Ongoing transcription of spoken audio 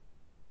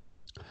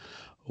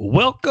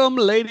Welcome,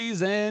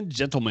 ladies and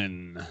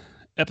gentlemen.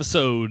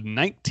 Episode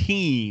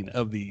 19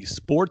 of the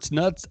Sports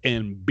Nuts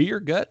and Beer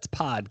Guts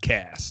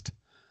podcast.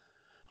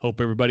 Hope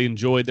everybody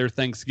enjoyed their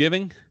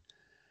Thanksgiving,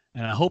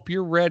 and I hope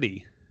you're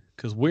ready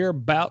because we're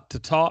about to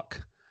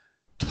talk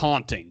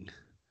taunting,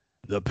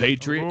 the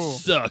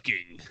Patriots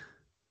sucking,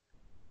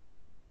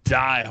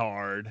 Die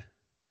Hard,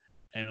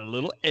 and a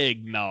little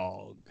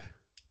eggnog.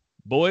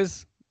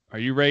 Boys, are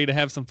you ready to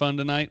have some fun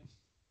tonight?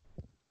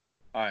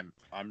 I'm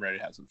ready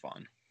to have some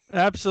fun.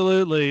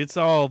 Absolutely. It's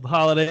all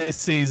holiday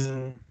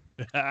season.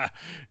 It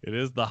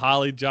is the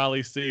holly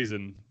jolly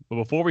season. But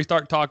before we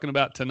start talking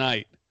about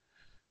tonight,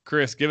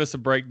 Chris, give us a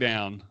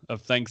breakdown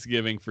of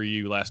Thanksgiving for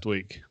you last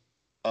week.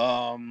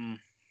 Yeah,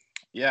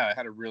 I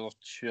had a real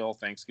chill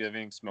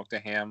Thanksgiving, smoked a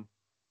ham,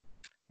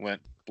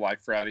 went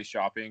Black Friday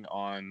shopping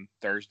on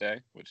Thursday,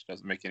 which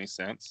doesn't make any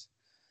sense.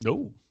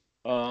 No.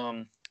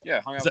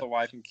 Yeah, hung out with the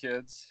wife and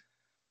kids.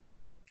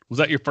 Was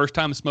that your first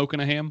time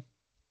smoking a ham?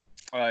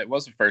 It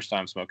was the first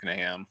time smoking a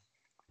ham.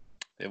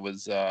 It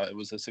was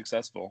a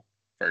successful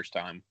first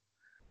time.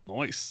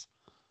 Nice.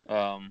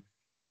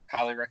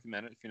 Highly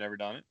recommend it if you've never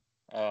done it.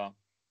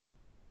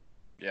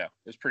 Yeah, it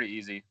was pretty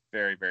easy.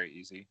 Very, very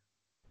easy.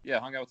 Yeah,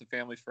 hung out with the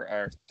family for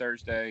our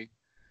Thursday.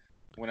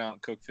 Went out in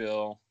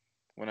Cookeville.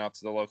 Went out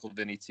to the local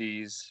Vinny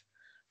T's.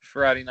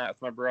 Friday night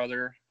with my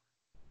brother.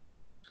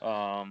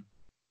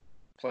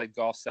 Played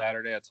golf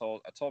Saturday. I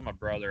told my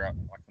brother,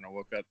 like when I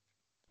woke up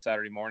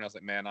Saturday morning, I was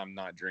like, man, I'm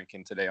not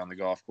drinking today on the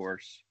golf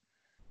course.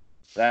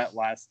 That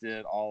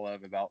lasted all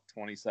of about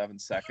 27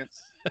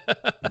 seconds. I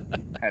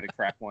had to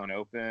crack one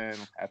open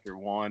after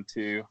 1,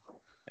 2.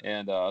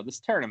 And this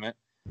tournament,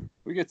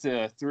 we get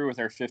through with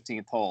our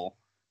 15th hole.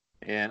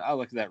 And I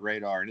look at that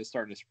radar, and it's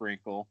starting to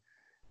sprinkle.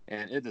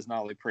 And it does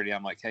not look pretty.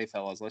 I'm like, hey,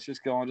 fellas, let's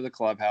just go into the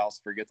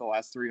clubhouse, forget the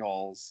last 3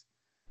 holes.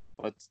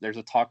 There's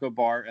a taco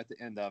bar at the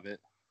end of it.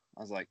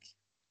 I was like,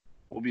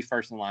 we'll be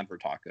first in line for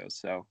tacos.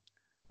 So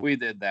we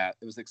did that.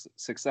 It was a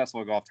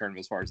successful golf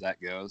tournament as far as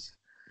that goes.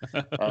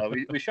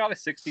 We shot a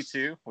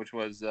 62, which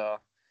was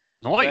nice.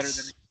 Better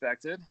than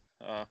expected.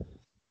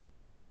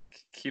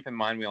 Keep in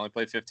mind we only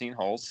played 15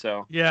 holes,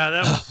 so yeah,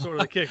 that was sort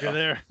of the kicker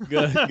there.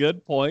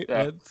 Good point.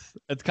 So,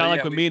 it's kind of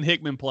like when me and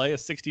Hickman play a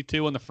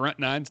 62 on the front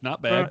nine's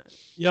not bad.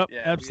 Yep,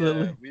 yeah,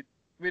 absolutely.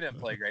 We didn't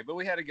play great, but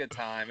we had a good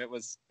time. It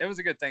was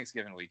a good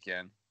Thanksgiving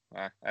weekend.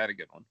 I had a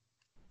good one.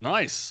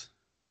 Nice.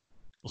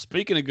 Well,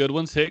 speaking of good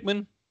ones,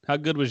 Hickman, how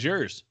good was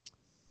yours?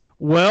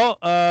 Well,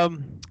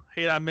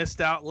 hey, I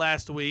missed out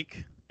last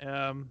week.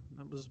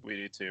 We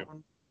do too.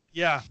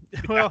 Yeah.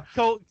 Well,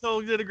 Cole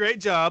did a great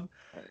job.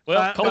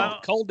 Well,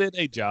 Cole did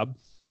a job.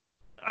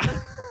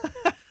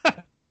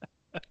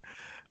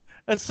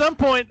 At some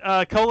point,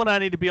 Cole and I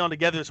need to be on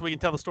together so we can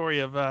tell the story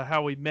of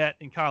how we met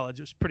in college.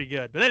 It was pretty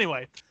good. But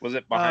anyway. Was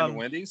it behind the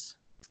Wendy's?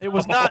 It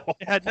was not.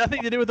 It had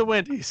nothing to do with the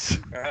Wendy's.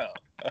 Oh.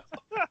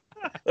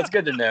 That's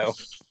good to know.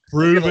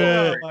 Prove it.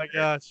 Oh, my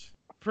gosh.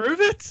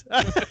 Prove it?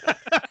 I'm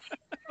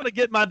going to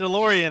get my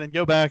DeLorean and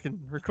go back and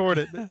record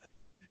it.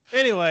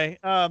 Anyway,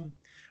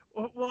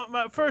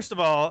 first of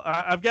all,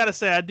 I've got to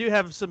say I do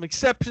have some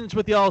exceptions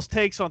with y'all's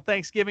takes on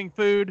Thanksgiving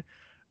food.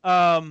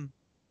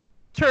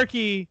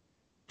 Turkey,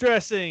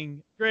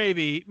 dressing,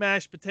 gravy,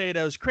 mashed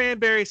potatoes,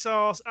 cranberry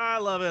sauce. I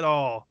love it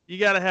all. You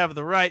got to have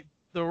the right,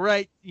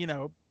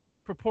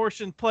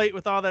 proportion plate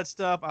with all that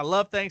stuff. I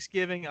love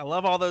Thanksgiving. I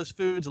love all those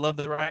foods. I love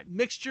the right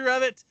mixture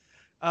of it.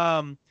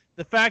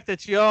 The fact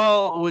that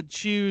y'all would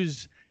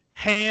choose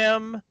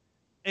ham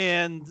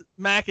and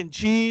mac and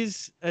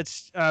cheese,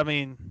 it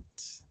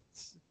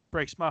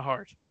breaks my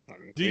heart.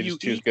 Do you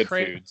choose eat good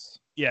foods?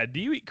 Yeah. Do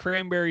you eat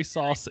cranberry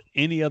sauce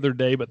any other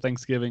day but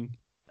Thanksgiving?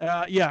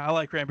 Yeah, I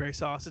like cranberry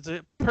sauce. It's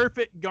a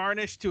perfect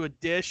garnish to a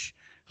dish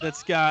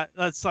that's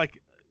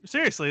like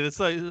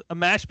a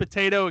mashed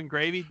potato and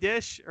gravy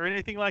dish or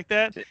anything like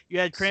that. You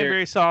add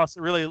cranberry sauce,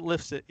 it really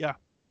lifts it. Yeah.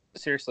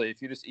 Seriously,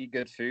 if you just eat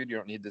good food, you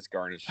don't need this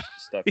garnish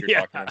stuff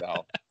you're talking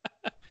about.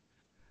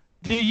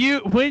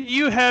 When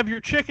you have your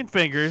chicken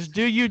fingers,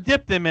 do you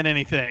dip them in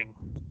anything?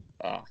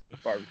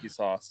 Barbecue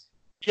sauce.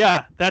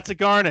 Yeah, that's a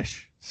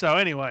garnish. So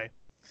anyway,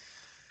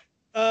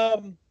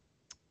 so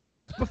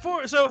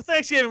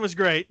Thanksgiving was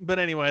great, but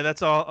anyway,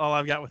 that's all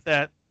I've got with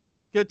that.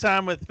 Good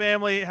time with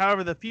family.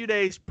 However, the few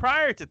days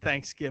prior to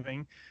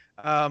Thanksgiving,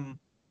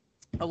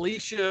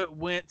 Alicia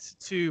went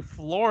to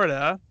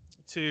Florida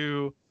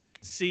to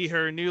see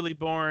her newly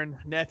born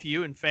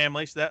nephew and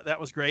family. So that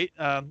was great.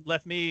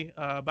 Left me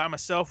by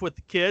myself with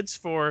the kids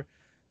for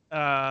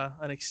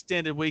an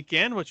extended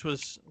weekend, which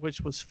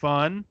was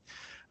fun.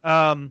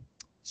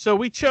 So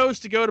we chose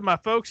to go to my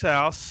folks'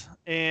 house,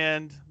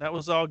 and that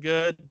was all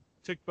good.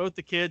 Took both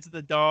the kids and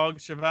the dog,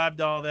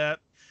 survived all that.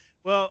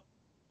 Well,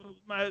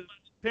 my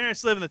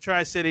parents live in the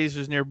Tri-Cities,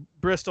 which is near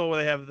Bristol,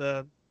 where they have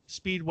the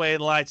Speedway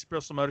and lights,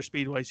 Bristol Motor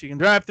Speedway. So you can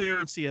drive through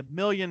and see a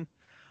million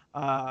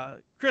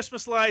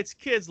Christmas lights.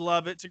 Kids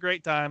love it. It's a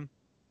great time.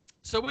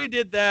 So we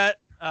did that.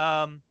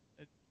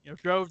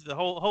 Drove the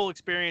whole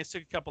experience.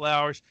 Took a couple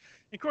hours.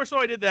 And of course,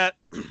 while I did that,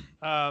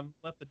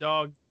 left the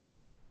dog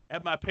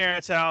at my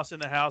parents' house, in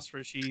the house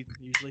where she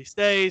usually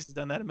stays.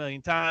 Done that a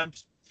million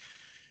times.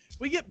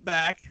 We get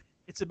back.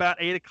 It's about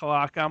 8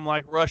 o'clock. I'm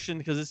like rushing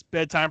because it's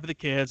bedtime for the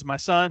kids. My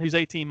son, who's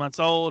 18 months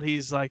old,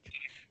 he's like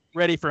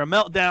ready for a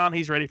meltdown.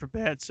 He's ready for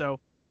bed. So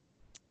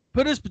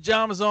put his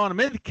pajamas on. I'm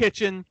in the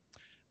kitchen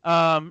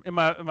in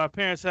my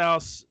parents'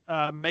 house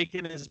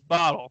making his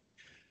bottle.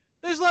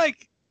 There's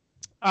like,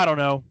 I don't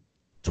know,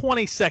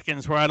 20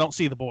 seconds where I don't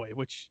see the boy,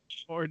 which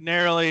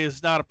ordinarily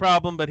is not a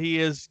problem, but he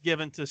is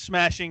given to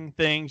smashing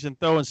things and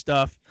throwing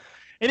stuff.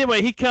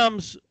 Anyway, he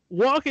comes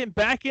walking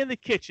back in the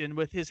kitchen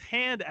with his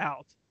hand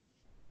out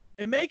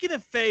and making a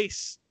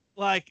face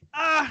like,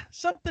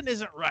 something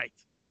isn't right.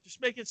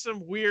 Just making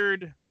some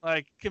weird,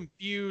 like,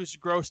 confused,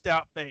 grossed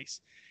out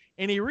face.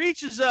 And he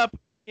reaches up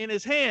in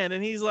his hand,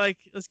 and he's like,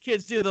 as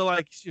kids do, they're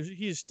like,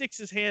 he sticks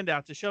his hand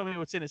out to show me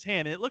what's in his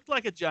hand. And it looked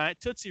like a giant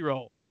Tootsie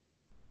Roll.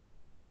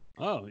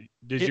 Oh,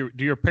 do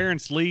your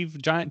parents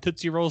leave giant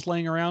Tootsie Rolls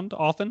laying around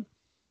often?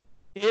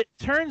 It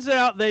turns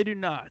out they do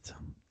not.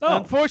 Oh.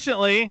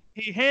 Unfortunately,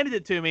 he handed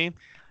it to me,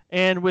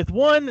 and with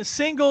one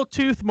single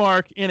tooth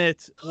mark in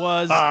it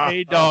was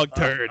a dog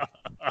turd.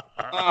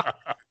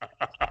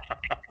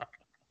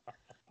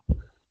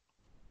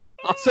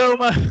 So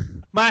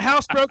my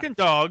housebroken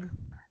dog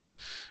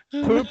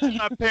pooped in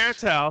my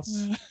parents'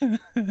 house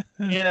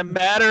in a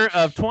matter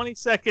of 20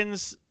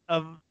 seconds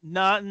of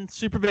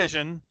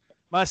non-supervision.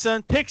 My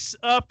son picks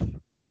up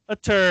a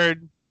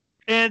turd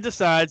and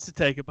decides to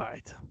take a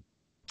bite.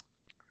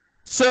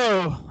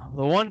 So,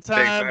 the one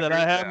time that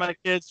I have my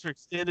kids for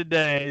extended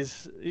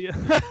days,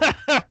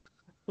 at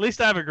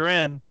least I have a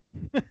grin.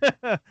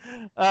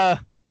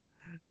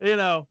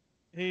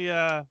 He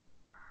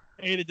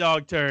ate a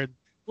dog turd.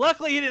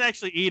 Luckily, he didn't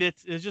actually eat it.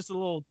 It was just a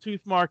little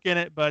tooth mark in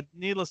it, but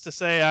needless to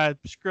say, I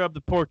scrubbed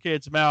the poor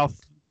kid's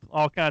mouth,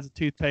 all kinds of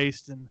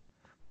toothpaste, and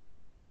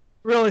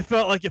really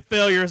felt like a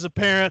failure as a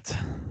parent.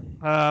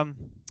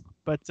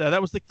 But that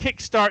was the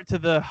kickstart to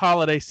the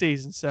holiday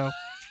season, so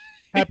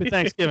happy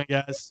Thanksgiving,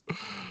 guys.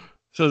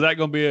 So is that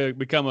going to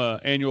become an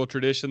annual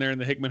tradition there in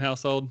the Hickman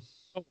household?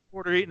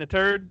 Porter eating a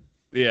turd?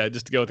 Yeah,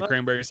 just to go with the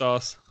cranberry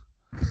sauce.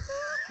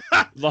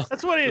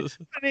 That's what he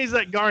needs,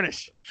 that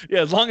garnish.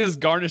 Yeah, as long as it's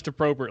garnished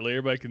appropriately,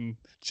 everybody can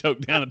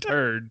choke down a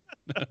turd.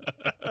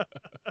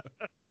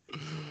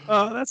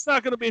 That's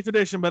not going to be a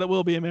tradition, but it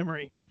will be a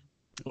memory.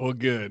 Well,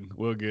 good.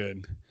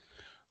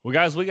 Well,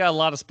 guys, we got a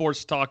lot of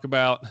sports to talk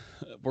about.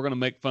 We're going to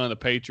make fun of the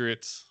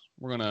Patriots.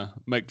 We're going to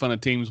make fun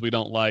of teams we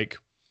don't like.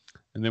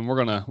 And then we're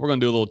gonna do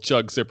a little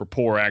chug, sip, or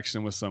pour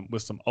action with some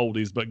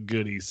oldies but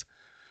goodies.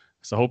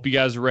 So I hope you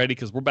guys are ready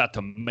because we're about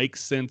to make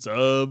sense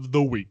of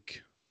the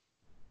week.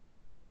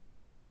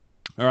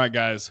 All right,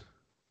 guys.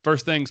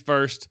 First things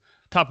first,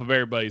 top of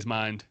everybody's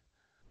mind.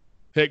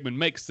 Hickman,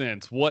 makes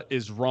sense. What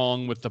is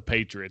wrong with the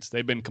Patriots?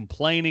 They've been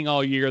complaining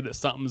all year that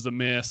something's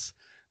amiss.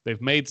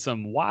 They've made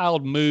some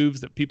wild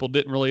moves that people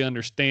didn't really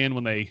understand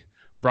when they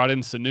brought in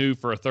Sanu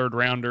for a third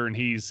rounder, and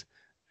he's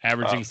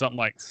averaging something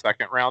like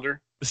second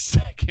rounder.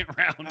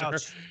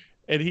 Ouch.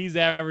 And he's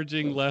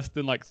averaging less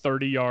than like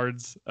 30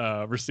 yards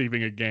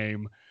receiving a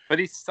game. But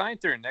he's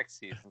signed through next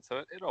season,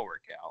 so it'll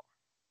work out.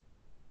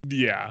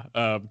 Yeah,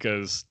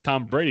 because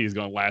Tom Brady is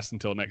going to last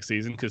until next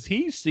season because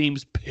he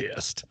seems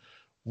pissed.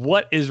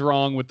 What is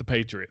wrong with the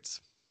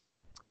Patriots?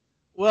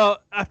 Well,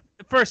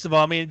 first of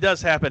all, I mean, it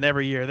does happen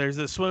every year. There's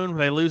a swoon when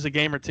they lose a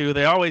game or two.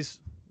 They always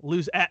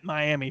lose at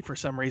Miami for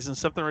some reason,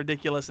 something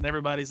ridiculous, and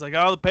everybody's like,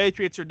 oh, the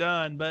Patriots are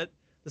done. But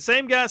the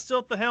same guy's still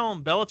at the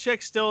helm.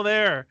 Belichick's still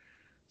there.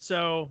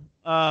 So,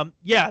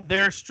 yeah,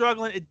 they're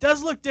struggling. It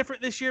does look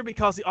different this year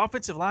because the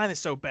offensive line is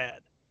so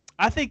bad.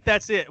 I think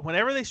that's it.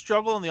 Whenever they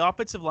struggle on the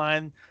offensive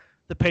line,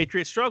 the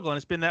Patriots struggle. And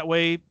it's been that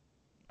way,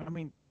 I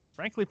mean,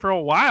 frankly, for a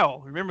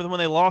while. Remember when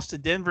they lost to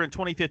Denver in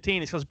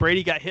 2015? It's because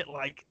Brady got hit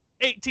like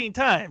 18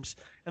 times,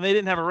 and they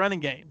didn't have a running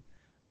game.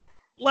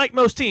 Like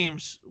most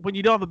teams, when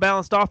you don't have a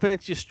balanced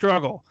offense, you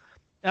struggle.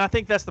 And I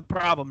think that's the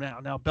problem now.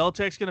 Now,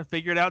 Belichick's going to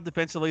figure it out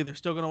defensively. They're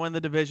still going to win the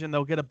division.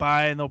 They'll get a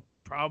bye, and they'll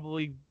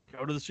probably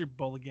go to the Super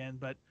Bowl again.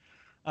 But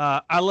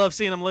I love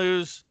seeing them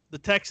lose. The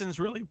Texans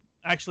really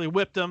actually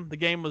whipped them.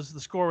 The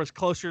score was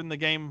closer than the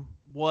game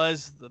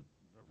was. The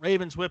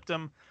Ravens whipped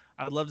them.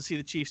 I'd love to see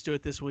the Chiefs do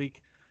it this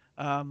week.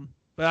 But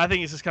I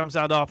think it just comes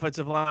down to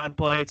offensive line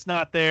play. It's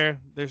not there.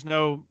 There's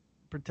no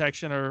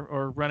protection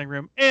or running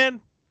room.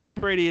 And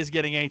Brady is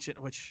getting ancient,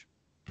 which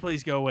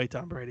please go away,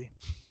 Tom Brady.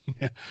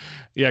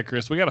 Yeah,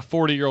 Chris, we got a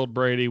 40-year-old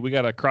Brady. We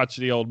got a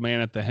crotchety old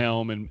man at the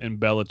helm in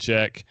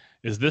Belichick.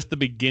 Is this the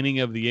beginning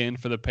of the end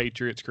for the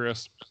Patriots,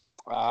 Chris?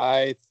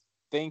 I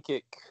think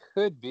it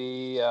could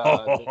be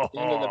the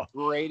end of the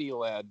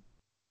Brady-led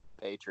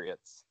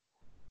Patriots.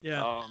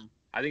 Yeah.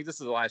 I think this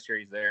is the last year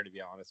he's there, to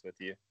be honest with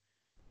you.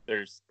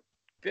 There's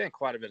been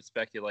quite a bit of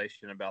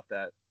speculation about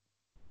that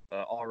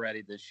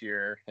already this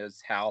year.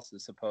 His house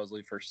is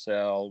supposedly for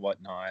sale,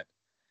 whatnot.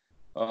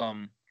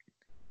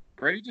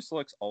 Brady just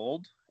looks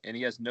old, and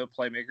he has no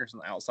playmakers on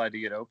the outside to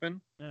get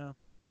open. Yeah.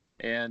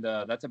 And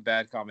that's a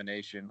bad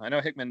combination. I know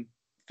Hickman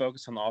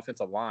focused on the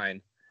offensive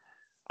line.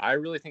 I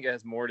really think it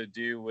has more to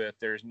do with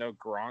there's no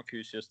Gronk,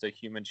 who's just a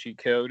human cheat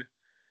code.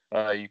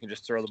 You can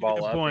just throw the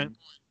ball up,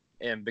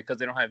 and because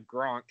they don't have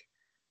Gronk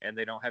and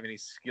they don't have any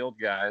skilled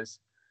guys,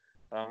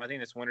 I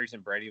think that's one reason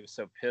Brady was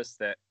so pissed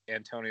that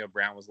Antonio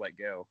Brown was let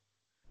go,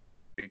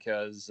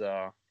 because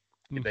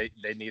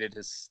they needed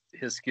his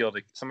skill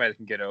to somebody that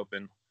can get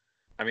open.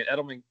 I mean,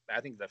 Edelman,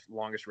 I think the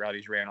longest route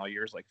he's ran all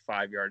year is like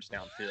 5 yards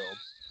downfield.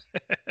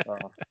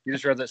 He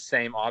just runs that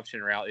same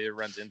option route. Either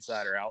runs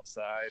inside or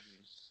outside.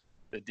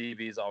 And the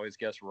DBs always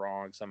guess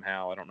wrong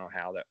somehow. I don't know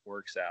how that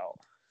works out.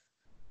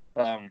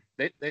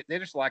 They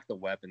just lack the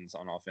weapons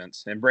on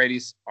offense. And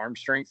Brady's arm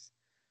strength,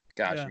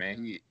 gosh,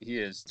 man, he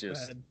is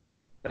just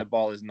 – that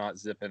ball is not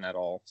zipping at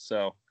all.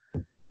 So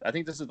I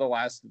think this is the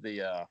last of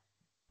the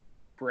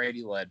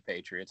Brady-led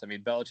Patriots. I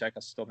mean, Belichick I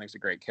still think is a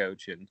great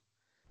coach, and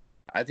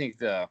I think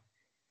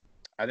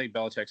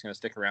Belichick's going to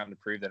stick around to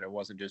prove that it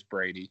wasn't just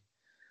Brady.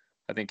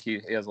 I think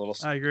he has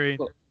I agree.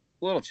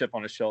 Little chip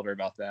on his shoulder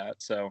about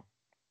that. So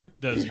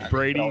does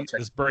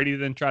Brady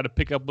then try to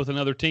pick up with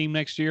another team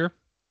next year?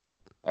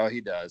 Oh,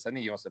 he does. I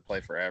think he wants to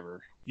play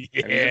forever.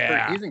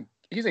 Yeah. I mean,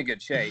 he's in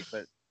good shape,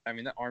 but I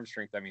mean, that arm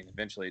strength, I mean,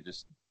 eventually it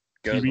just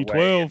goes TB12.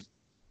 away.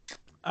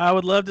 I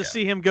would love to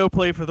see him go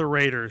play for the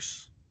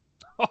Raiders.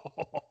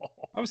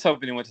 I was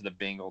hoping he went to the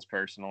Bengals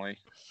personally.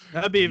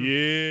 That'd be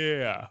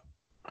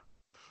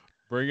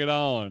Bring it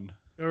on.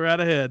 Go right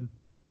ahead.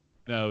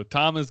 No,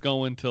 Tom is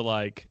going to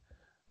like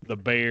the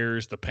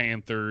Bears, the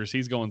Panthers.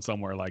 He's going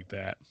somewhere like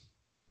that.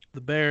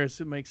 The Bears,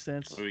 it makes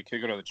sense. So we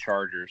could go to the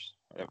Chargers.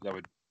 That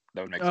would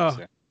make some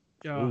sense.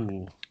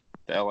 Ooh,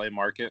 the LA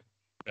market.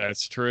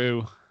 That's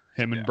true.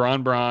 Him and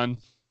Bron.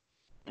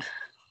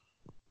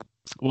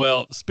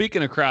 Well,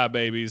 speaking of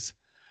crybabies,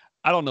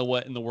 I don't know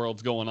what in the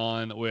world's going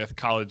on with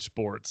college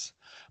sports,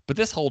 but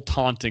this whole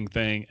taunting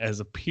thing has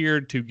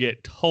appeared to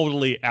get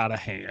totally out of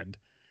hand.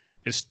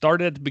 It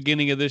started at the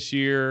beginning of this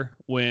year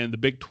when the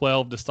Big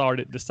 12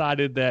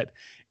 decided that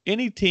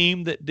any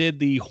team that did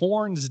the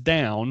horns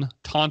down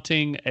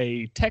taunting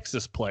a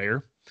Texas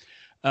player,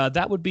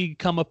 that would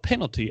become a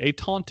penalty, a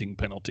taunting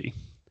penalty.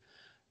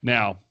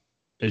 Now,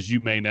 as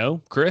you may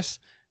know, Chris,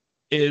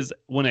 is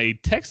when a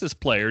Texas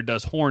player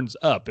does horns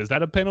up, is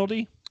that a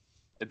penalty?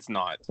 It's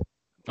not.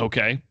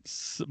 Okay.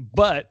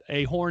 But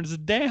a horns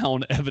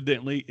down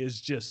evidently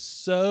is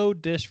just so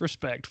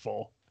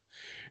disrespectful.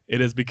 It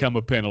has become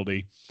a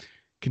penalty.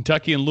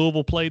 Kentucky and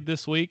Louisville played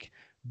this week.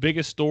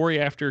 Biggest story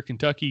after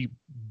Kentucky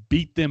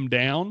beat them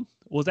down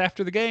was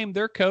after the game,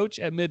 their coach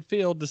at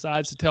midfield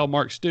decides to tell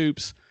Mark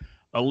Stoops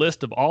a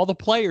list of all the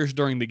players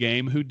during the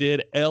game who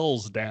did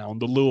L's down,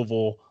 the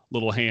Louisville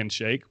little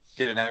handshake.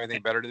 He didn't have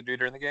anything better to do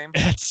during the game?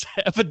 It's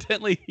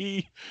evidently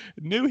he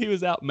knew he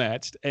was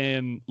outmatched,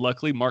 and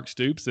luckily Mark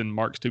Stoops, in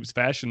Mark Stoops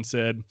fashion,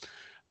 said,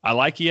 I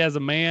like you as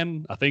a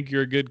man. I think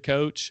you're a good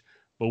coach,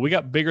 but we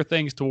got bigger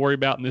things to worry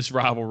about in this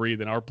rivalry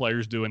than our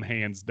players doing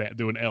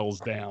doing L's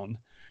down.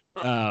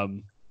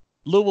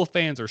 Louisville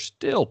fans are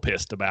still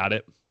pissed about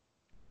it,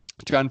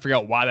 trying to figure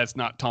out why that's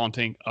not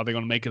taunting. Are they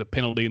going to make it a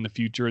penalty in the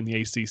future in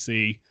the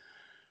ACC?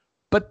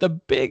 But the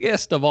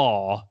biggest of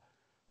all,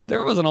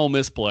 there was an Ole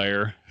Miss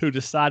player who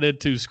decided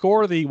to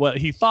score what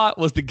he thought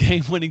was the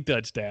game-winning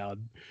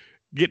touchdown,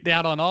 get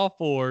down on all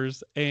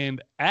fours,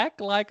 and act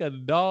like a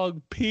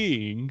dog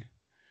peeing.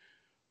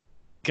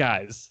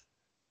 Guys,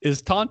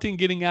 is taunting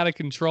getting out of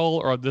control,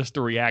 or are just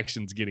the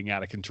reactions getting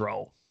out of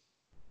control?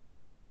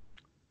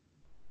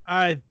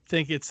 I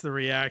think it's the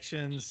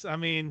reactions. I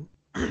mean,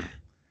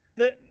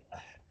 the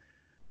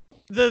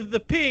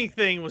peeing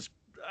thing was,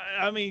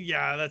 I mean,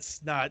 yeah,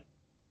 that's not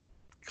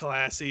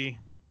classy.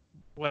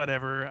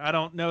 Whatever. I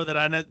don't know that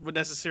I would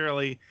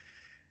necessarily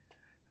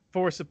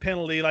force a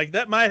penalty. Like,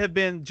 that might have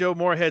been Joe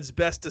Moorhead's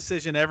best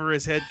decision ever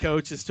as head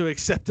coach, is to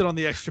accept it on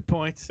the extra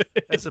points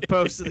as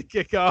opposed to the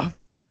kickoff.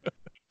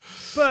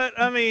 But,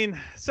 I mean,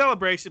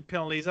 celebration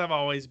penalties, I've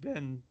always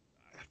been,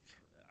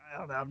 I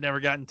don't know, I've never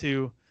gotten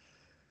to,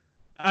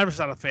 I'm just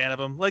not a fan of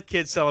them. Let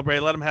kids celebrate,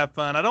 let them have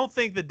fun. I don't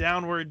think the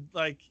downward,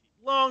 like,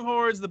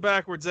 Longhorns, the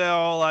backwards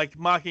L, like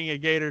mocking a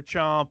gator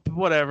chomp,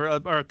 whatever,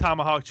 or a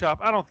tomahawk chop,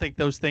 I don't think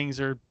those things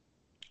are,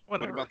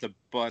 whatever. What about the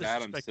Bud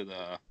Adams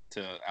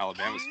to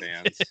Alabama's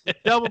fans?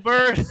 Double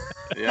bird.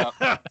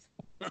 Yeah.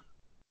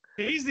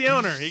 He's the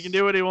owner. He can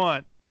do what he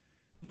wants.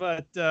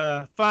 But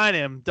fine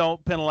him.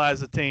 Don't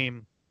penalize the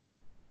team.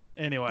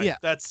 Anyway, yeah,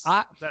 that's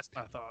my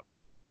thought.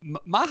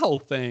 My whole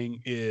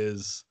thing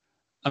is,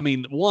 I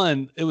mean,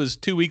 one, it was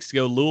 2 weeks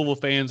ago, Louisville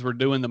fans were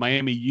doing the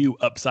Miami U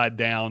upside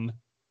down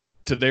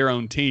to their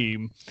own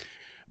team.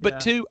 But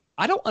two,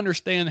 I don't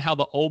understand how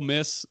the Ole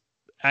Miss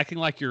acting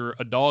like you're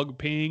a dog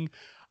peeing.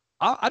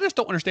 I just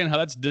don't understand how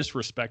that's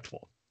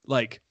disrespectful.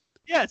 Like,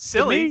 yeah, it's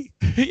silly.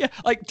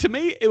 To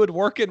me, it would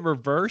work in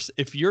reverse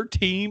if your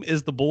team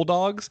is the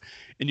Bulldogs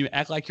and you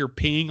act like you're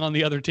peeing on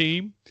the other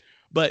team,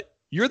 but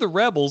you're the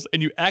Rebels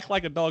and you act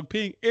like a dog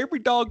peeing. Every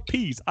dog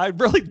pees. I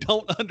really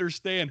don't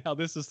understand how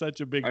this is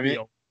such a big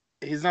deal.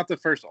 He's not the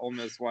first Ole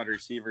Miss wide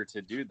receiver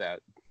to do that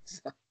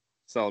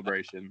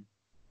celebration.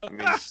 I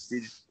mean,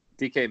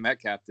 DK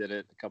Metcalf did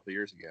it a couple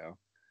years ago.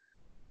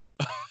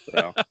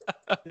 So,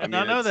 Did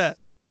not know that.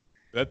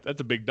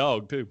 That's a big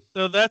dog too.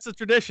 So that's a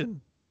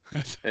tradition.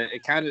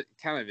 It kind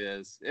of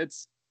is.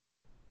 It's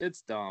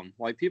dumb.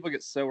 Like, people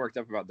get so worked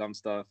up about dumb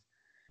stuff.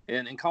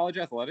 And in college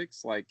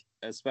athletics, like,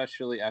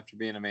 especially after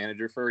being a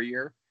manager for a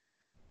year,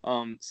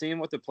 seeing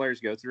what the players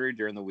go through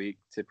during the week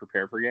to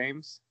prepare for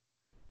games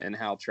and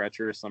how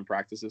treacherous some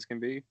practices can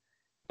be,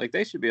 like,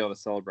 they should be able to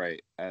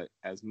celebrate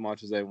as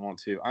much as they want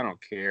to. I don't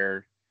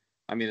care.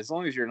 I mean, as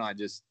long as you're not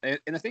just – and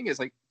the thing is,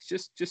 like,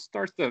 just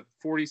start the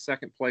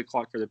 40-second play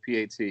clock for the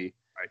PAT.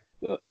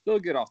 Right. They'll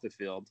get off the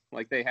field.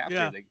 Like, they have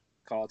to. They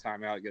call a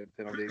timeout, get a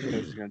penalty. The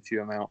coach is going to chew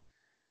them out.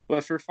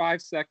 But for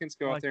 5 seconds,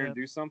 go out there and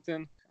do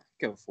something,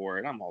 go for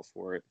it. I'm all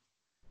for it.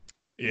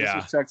 Yeah.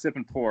 This is Chuck Sip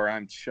and Pour.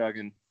 I'm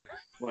chugging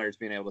players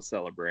being able to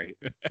celebrate.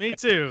 Me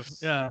too.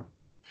 Yeah.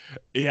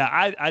 Yeah,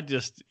 I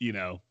just,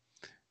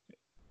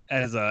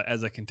 as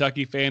a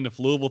Kentucky fan, if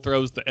Louisville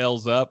throws the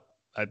L's up,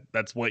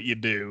 that's what you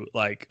do.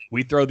 Like,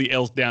 we throw the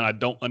L's down. I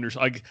don't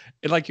understand.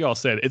 Like you all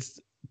said,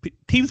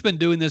 teams been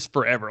doing this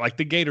forever. Like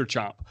the Gator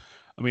Chomp.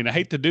 I mean, I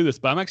hate to do this,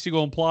 but I'm actually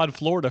going to applaud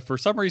Florida. For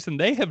some reason,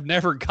 they have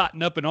never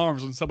gotten up in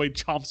arms when somebody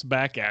chomps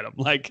back at them.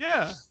 Like,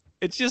 yeah,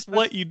 it's just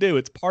what you do.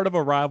 It's part of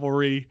a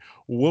rivalry.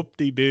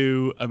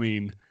 Whoop-de-doo. I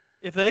mean,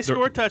 if they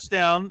score a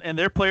touchdown and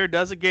their player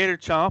does a Gator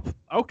Chomp,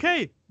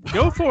 okay,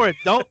 go for it.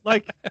 Don't,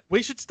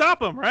 we should stop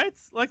them, right?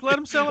 Like, let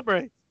them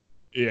celebrate.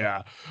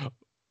 Yeah.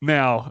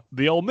 Now,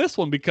 the Ole Miss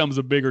one becomes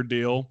a bigger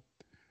deal.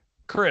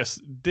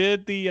 Chris,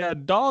 did the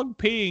dog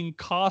peeing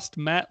cost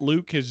Matt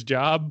Luke his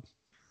job?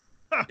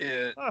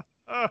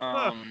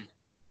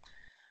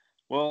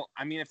 Well,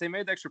 I mean, if they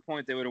made the extra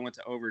point, they would have went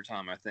to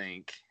overtime, I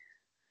think.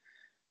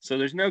 So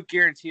there's no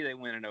guarantee they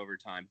win in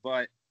overtime,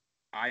 but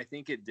I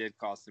think it did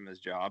cost him his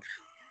job.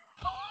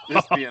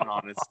 Just being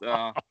honest.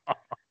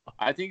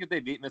 I think if they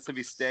beat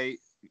Mississippi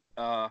State,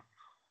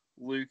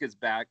 Luke is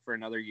back for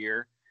another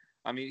year.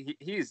 I mean,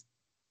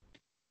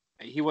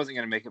 he wasn't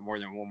going to make it more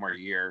than one more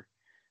year.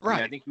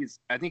 Right. I mean,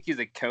 I think he's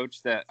a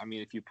coach that, I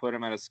mean, if you put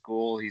him at a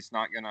school, he's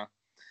not gonna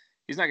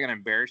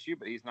embarrass you,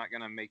 but he's not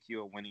gonna make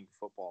you a winning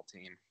football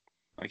team.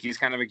 Like, he's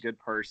kind of a good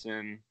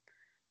person.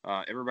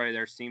 Everybody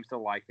there seems to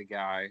like the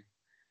guy,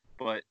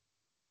 but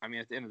I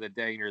mean, at the end of the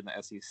day, you're in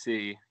the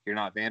SEC. You're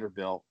not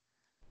Vanderbilt.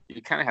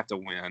 You kind of have to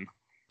win.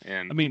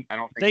 And I mean, I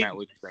don't think Matt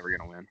Luke is ever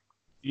gonna win.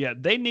 Yeah,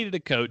 they needed a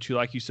coach who,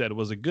 like you said,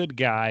 was a good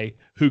guy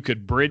who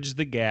could bridge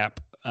the gap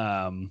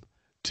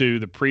to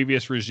the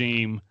previous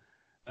regime.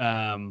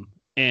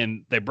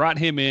 And they brought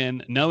him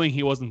in knowing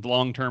he wasn't the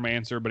long-term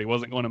answer, but he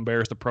wasn't going to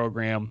embarrass the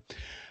program.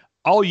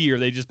 All year,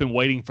 they've just been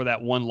waiting for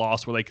that one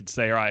loss where they could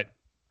say, all right,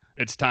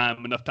 it's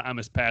time. Enough time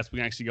has passed. We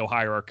can actually go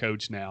hire our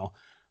coach now.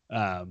 So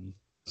I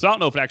don't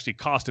know if it actually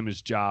cost him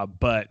his job,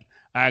 but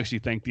I actually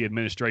think the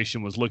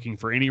administration was looking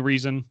for any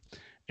reason,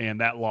 and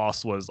that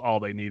loss was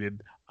all they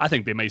needed. I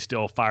think they may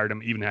still have fired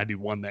him even had he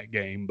won that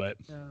game, but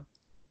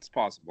it's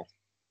possible.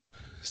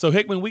 So,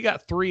 Hickman, we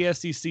got 3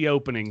 SEC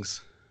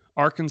openings.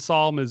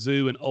 Arkansas,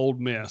 Mizzou, and Ole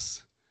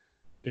Miss.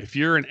 If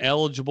you're an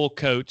eligible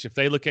coach, if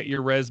they look at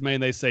your resume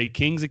and they say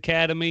Kings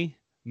Academy,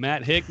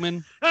 Matt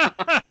Hickman,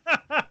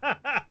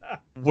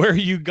 where are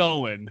you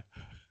going?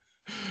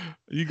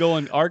 You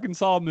going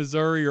Arkansas,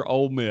 Missouri, or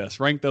Ole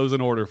Miss? Rank those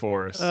in order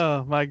for us.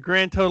 Oh, my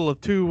grand total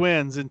of 2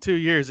 wins in 2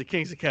 years at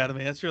Kings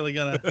Academy. That's really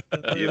going to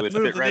move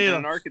the needle.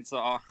 In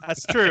Arkansas.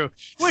 That's true.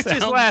 Which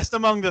is last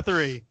among the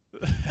 3.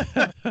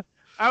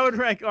 I would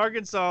rank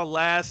Arkansas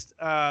last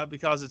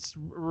because it's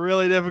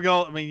really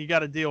difficult. I mean, you got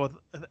to deal with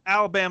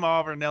Alabama,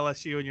 Auburn, and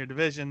LSU in your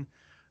division.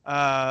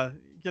 You're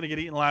going to get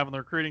eaten alive on the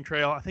recruiting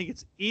trail. I think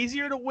it's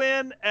easier to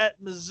win at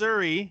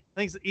Missouri. I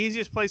think it's the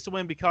easiest place to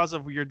win because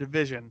of your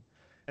division.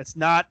 It's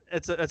not.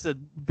 It's a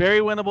very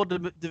winnable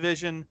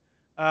division.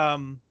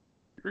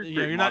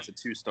 You're not at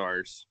 2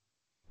 stars.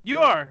 You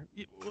are.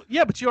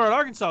 Yeah, but you are at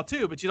Arkansas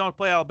too. But you don't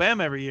play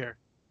Alabama every year,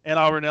 and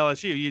Auburn, and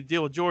LSU. You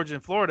deal with Georgia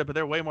and Florida, but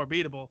they're way more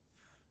beatable.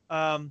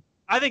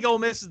 I think Ole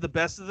Miss is the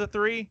best of the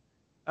 3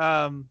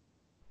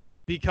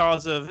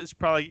 because of it's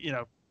probably,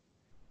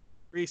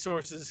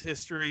 resources,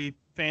 history,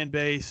 fan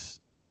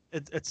base,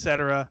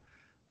 etc.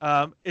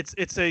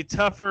 It's a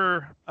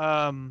tougher,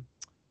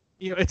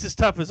 it's as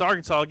tough as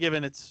Arkansas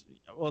given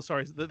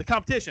the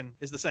competition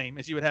is the same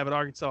as you would have at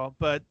Arkansas,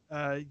 but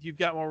you've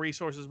got more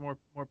resources, more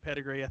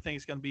pedigree. I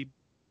think you're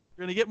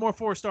going to get more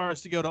 4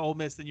 stars to go to Ole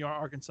Miss than you are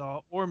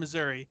Arkansas or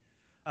Missouri.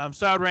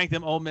 So I would rank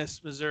them Ole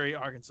Miss, Missouri,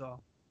 Arkansas.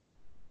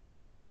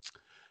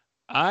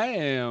 I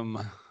am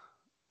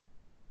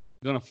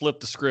going to flip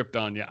the script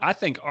on you. I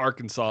think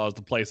Arkansas is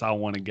the place I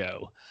want to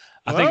go.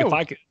 I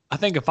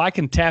think if I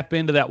can tap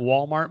into that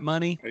Walmart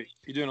money. Are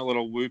you doing a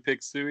little woo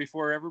pick suey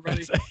for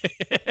everybody?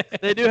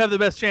 They do have the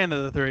best chance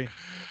of the 3.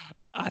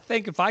 I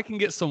think if I can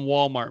get some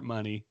Walmart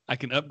money, I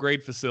can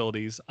upgrade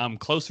facilities. I'm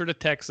closer to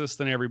Texas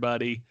than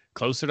everybody,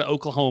 closer to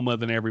Oklahoma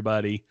than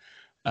everybody.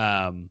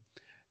 I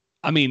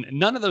mean,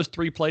 none of those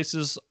 3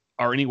 places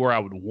are anywhere I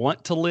would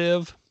want to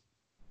live.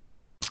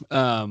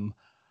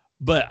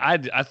 But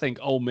I think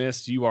Ole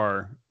Miss,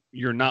 you're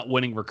not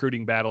winning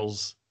recruiting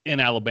battles in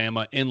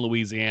Alabama, in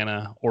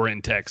Louisiana, or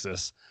in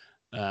Texas.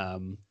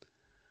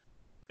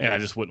 and I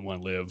just wouldn't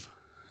want to live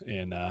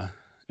in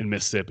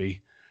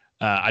Mississippi.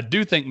 I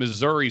do think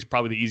Missouri is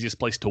probably the easiest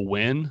place to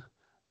win.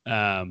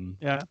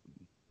 Yeah.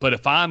 But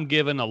if I'm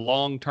given a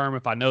long term,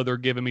 if I know they're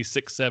giving me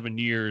 6-7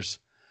 years,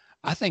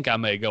 I think I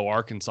may go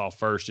Arkansas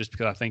first, just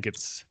because I think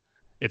it's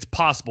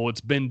possible.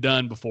 It's been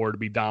done before to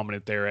be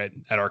dominant there at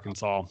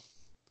Arkansas.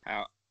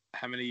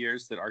 How many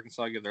years did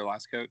Arkansas give their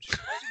last coach?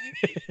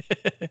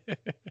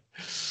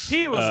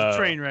 He was a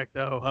train wreck,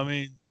 though. I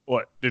mean,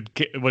 what did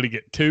he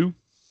get? 2?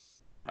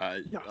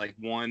 Like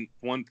one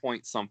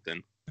point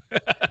something.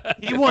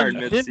 He won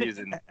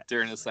mid-season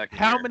during the second.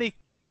 How year.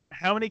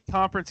 many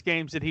conference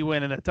games did he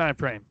win in that time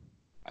frame?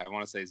 I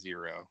want to say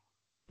 0.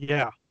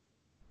 Yeah.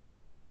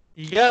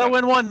 You gotta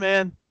win one,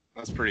 man.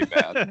 That's pretty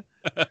bad.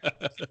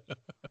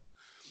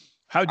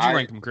 How'd you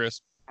rank him,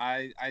 Chris?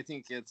 I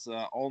think it's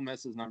Ole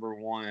Miss is number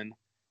 1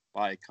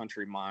 by a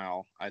country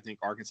mile. I think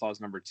Arkansas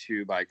is number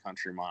 2 by a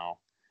country mile.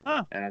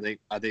 Huh. And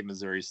I think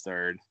Missouri's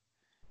 3rd.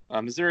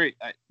 Missouri,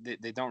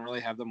 they don't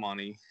really have the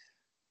money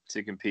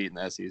to compete in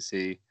the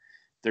SEC.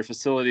 Their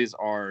facilities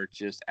are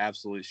just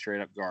absolutely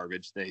straight up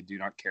garbage. They do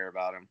not care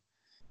about them.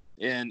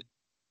 And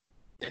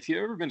if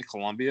you've ever been to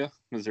Columbia,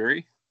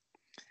 Missouri,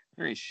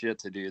 there ain't shit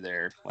to do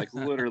there. Like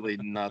literally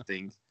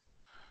nothing.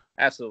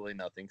 Absolutely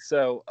nothing.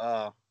 So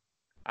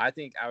I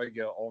think I would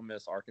go Ole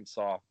Miss,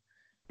 Arkansas,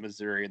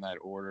 Missouri in that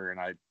order,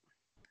 and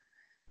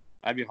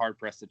I'd be hard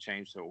pressed to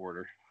change the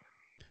order.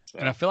 So.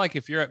 And I feel like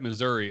if you're at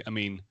Missouri, I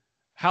mean,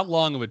 how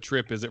long of a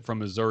trip is it from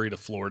Missouri to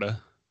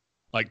Florida,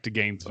 like to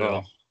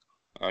Gainesville?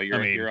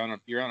 You're on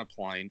a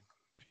plane.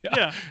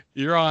 Yeah.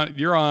 You're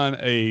on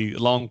a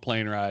long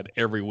plane ride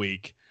every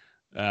week.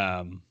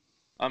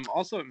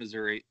 Also at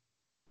Missouri,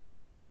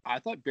 I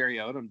thought Barry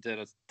Odom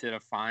did a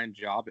fine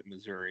job at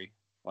Missouri.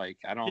 Like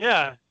I don't.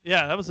 Yeah,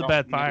 that was a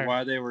bad fire.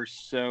 Why they were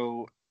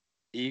so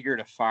eager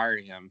to fire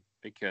him,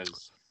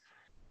 because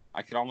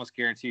I could almost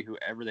guarantee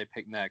whoever they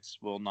pick next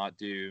will not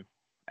do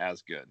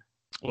as good.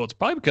 Well, it's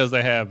probably because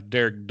they have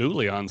Derek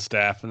Dooley on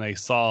staff and they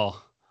saw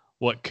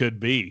what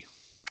could be.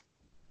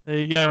 There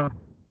you go.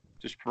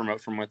 Just promote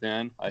from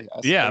within. I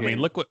mean,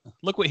 look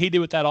what he did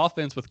with that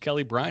offense with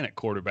Kelly Bryant at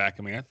quarterback.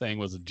 I mean, that thing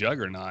was a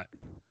juggernaut.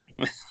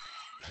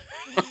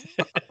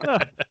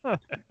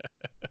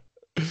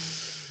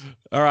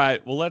 All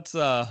right, well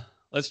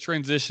let's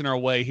transition our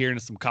way here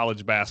into some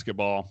college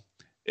basketball.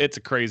 It's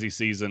a crazy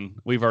season.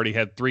 We've already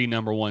had 3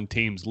 number 1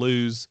 teams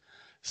lose.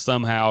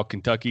 Somehow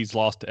Kentucky's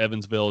loss to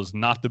Evansville is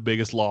not the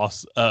biggest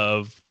loss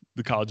of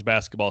the college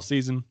basketball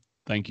season.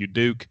 Thank you,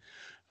 Duke.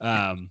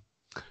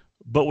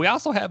 But we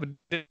also have a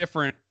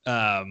different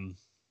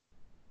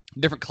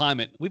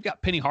climate. We've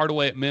got Penny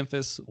Hardaway at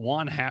Memphis,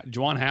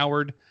 Juwan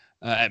Howard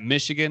at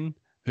Michigan,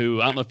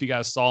 who I don't know if you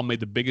guys saw made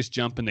the biggest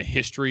jump in the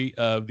history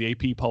of the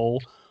AP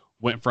poll,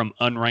 went from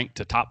unranked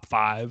to top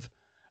 5.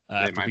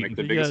 They might make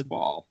the biggest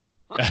ball.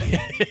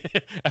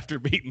 After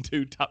beating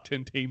 2 top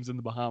 10 teams in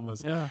the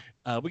Bahamas. Yeah.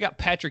 We got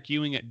Patrick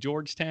Ewing at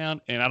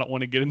Georgetown, and I don't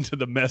want to get into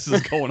the messes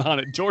going on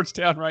at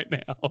Georgetown right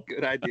now.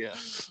 Good idea.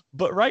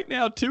 But right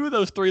now, 2 of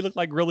those 3 look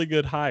like really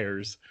good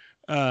hires.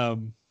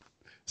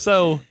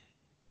 So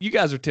you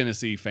guys are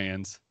Tennessee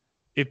fans.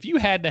 If you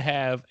had to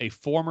have a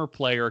former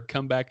player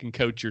come back and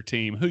coach your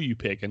team, who you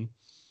picking?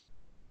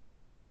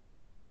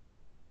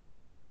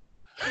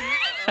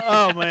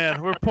 Oh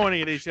man, we're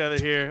pointing at each other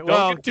here.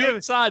 Don't get too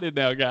excited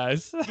now,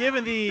 guys.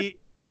 Given the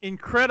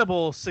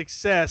incredible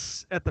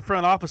success at the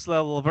front office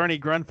level of Ernie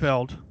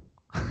Grunfeld,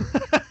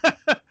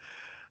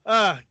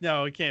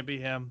 no, it can't be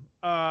him.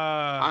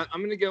 I'm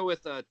going to go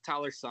with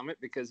Tyler Summit,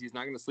 because he's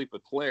not going to sleep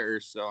with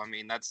players. So I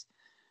mean,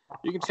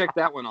 you can check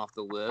that one off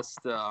the list.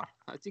 I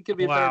think he'll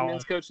be a better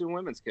men's coach than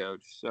women's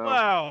coach. So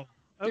wow,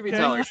 give me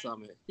Tyler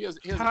Summit. He has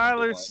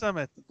Tyler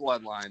Summit.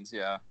 Bloodlines,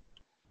 yeah.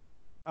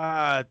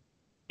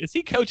 Is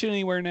he coaching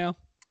anywhere now?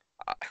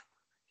 I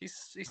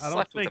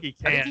don't think he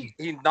can. I think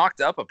he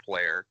knocked up a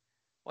player.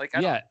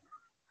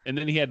 And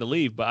then he had to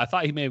leave, but I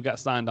thought he may have got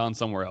signed on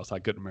somewhere else. I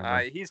couldn't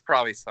remember. He's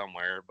probably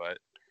somewhere, but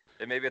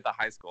it may be at the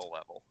high school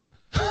level.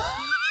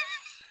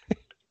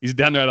 He's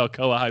down there at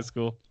Alcoa High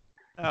School.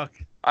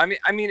 Okay. I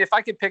mean, if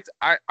I could pick,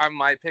 I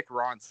might pick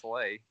Ron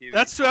Slay.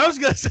 That's what I was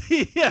gonna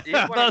say. Yeah,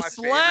 the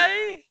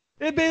Slay.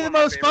 It'd be the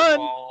most fun.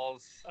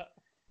 Balls.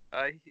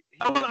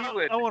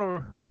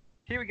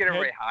 He would get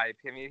everybody hype.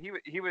 I mean,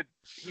 he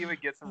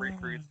would get some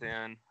recruits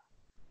in.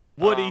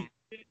 Would he?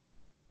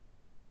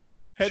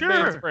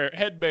 Sure.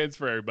 Headbands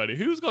for everybody.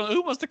 Who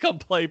wants to come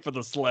play for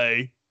the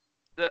Slay?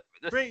 The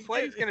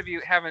Slay's going to be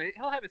he'll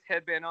have his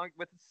headband on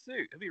with his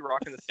suit. He'll be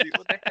rocking the suit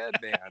with the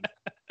headband.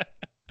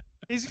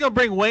 He's going to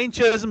bring Wayne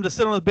Chisholm to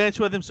sit on the bench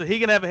with him so he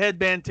can have a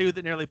headband too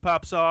that nearly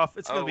pops off.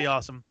 It's going to be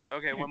awesome.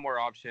 Okay, one more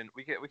option.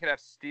 We could have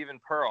Stephen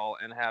Pearl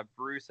and have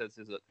Bruce as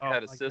his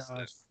head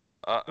assistant.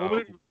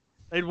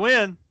 They'd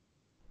win.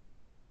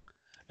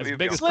 As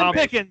big as Slim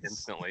Pickens.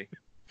 Instantly.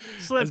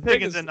 Slim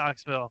Pickens in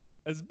Knoxville.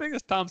 As big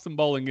as Thompson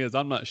Bowling is,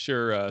 I'm not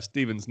sure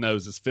Steven's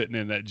nose is fitting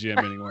in that gym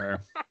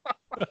anywhere.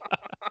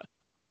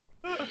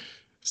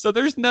 So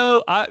there's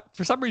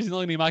for some reason, the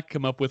only name I can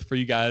come up with for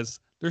you guys,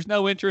 there's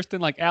no interest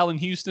in like Allen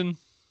Houston.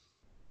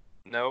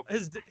 Nope.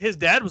 His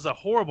dad was a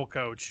horrible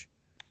coach.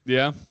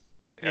 Yeah.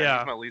 Yeah,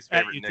 He's my least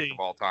at favorite UT. Nick of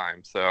all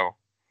time. So,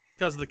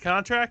 Because of the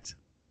contract.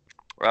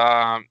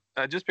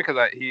 just because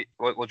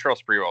Latrell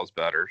Sprewell is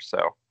better.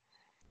 So,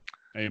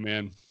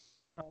 Amen.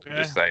 Okay.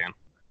 just saying.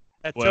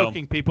 At Well-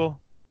 choking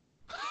people.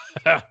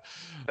 I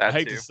That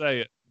hate too. to say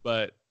it,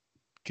 but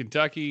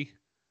Kentucky,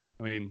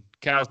 I mean,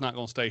 Cal's not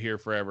going to stay here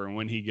forever. And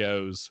when he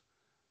goes,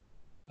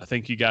 I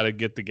think you got to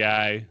get the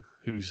guy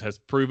who has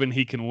proven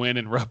he can win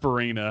in Rupp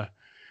Arena.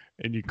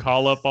 And you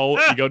call up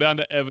you go down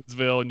to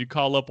Evansville and you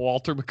call up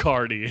Walter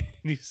McCarty and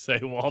you say,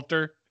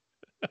 Walter.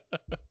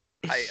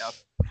 Hey,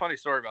 funny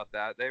story about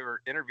that. They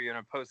were interviewing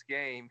him post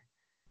game,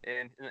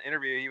 and in the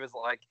interview, he was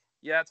like,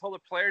 "Yeah, I told the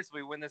players if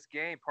we win this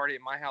game, party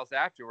at my house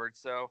afterwards.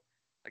 So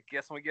I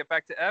guess when we get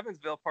back to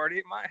Evansville, party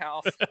at my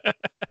house."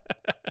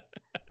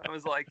 I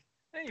was like,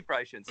 "Hey, you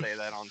probably shouldn't say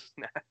that on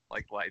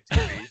like live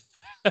TV."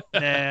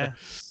 Nah.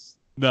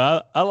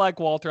 No, I like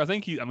Walter. I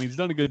think he's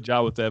done a good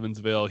job with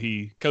Evansville.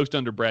 He coached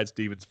under Brad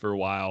Stevens for a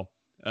while.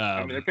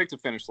 I mean, they're picked to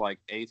finish like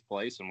 8th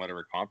place in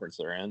whatever conference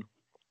they're in.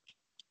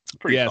 It's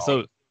pretty solid.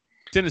 So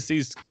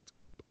Tennessee's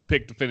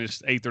picked to finish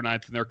 8th or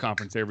 9th in their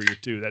conference every year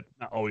too. That's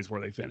not always where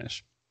they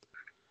finish.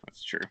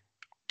 That's true.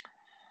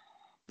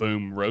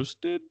 Boom,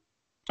 roasted.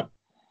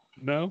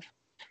 No,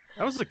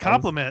 That was a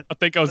compliment. I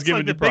think I was That's giving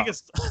like you the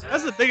props. biggest.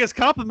 That's the biggest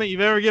compliment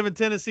you've ever given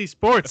Tennessee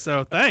sports.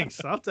 So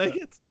thanks. I'll take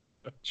it.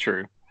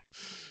 True.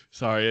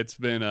 Sorry, it's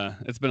been a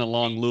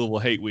long Louisville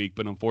hate week,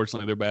 but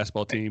unfortunately their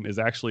basketball team is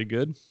actually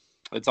good.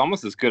 It's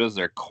almost as good as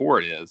their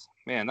court is.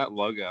 Man, that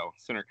logo,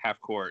 center half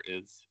court,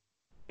 it's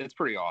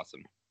pretty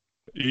awesome.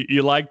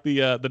 You like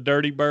the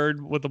dirty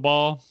bird with the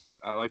ball?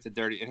 I like the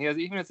dirty, and he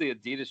even has the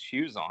Adidas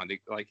shoes on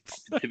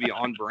to be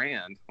on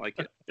brand. Like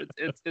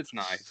it's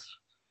nice.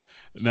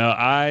 No,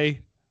 I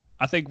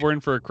think we're in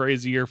for a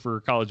crazy year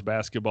for college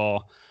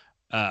basketball.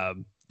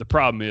 The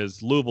problem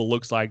is Louisville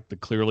looks like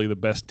clearly the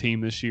best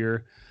team this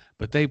year,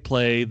 but they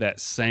play that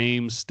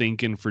same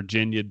stinking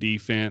Virginia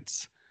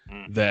defense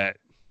that,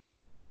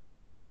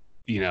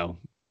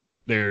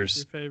 there's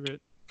Your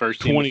favorite.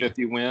 First team 20 to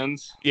 50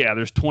 wins. Yeah,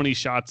 there's 20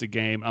 shots a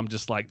game. I'm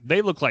just like,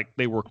 they look like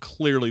they were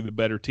clearly the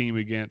better team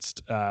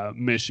against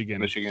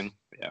Michigan.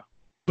 Yeah.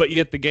 But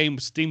yet the game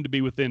seemed to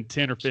be within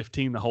 10 or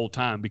 15 the whole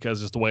time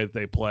because it's the way that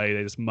they play.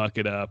 They just muck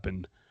it up,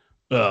 and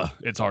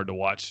it's hard to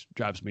watch.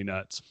 Drives me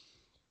nuts.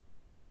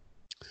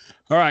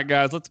 All right,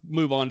 guys, let's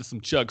move on to some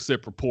Chug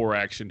Sip Rapport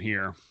action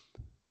here.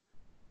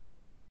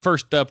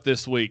 First up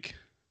this week,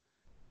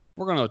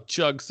 we're going to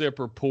Chug Sip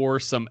Rapport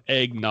some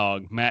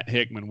eggnog. Matt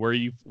Hickman, where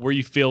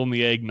you feeling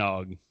the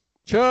eggnog?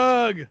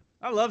 Chug.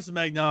 I love some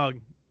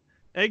eggnog.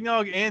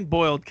 Eggnog and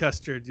boiled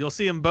custard. You'll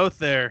see them both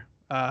there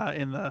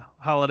in the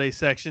holiday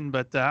section,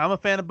 but I'm a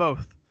fan of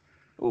both.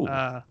 Ooh.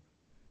 I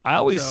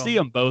always see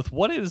them both.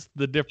 What is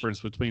the difference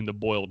between the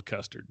boiled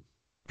custard?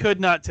 Could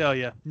not tell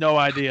you. No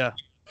idea.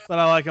 But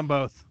I like them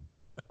both.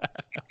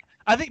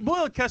 I think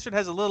boiled custard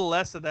has a little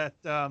less of that,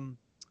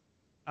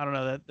 I don't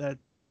know, that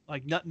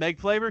like nutmeg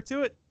flavor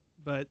to it.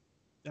 But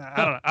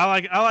I don't know.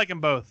 I like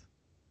them both.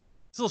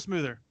 It's a little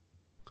smoother.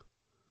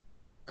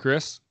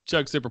 Chris,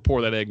 Chug Sip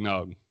Rapport that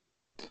eggnog.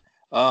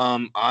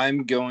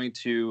 I'm going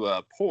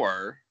to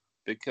pour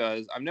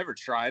because I've never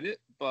tried it,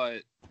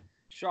 but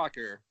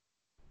shocker,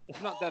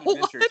 I'm not that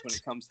adventurous when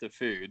it comes to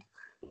food.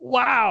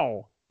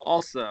 Wow.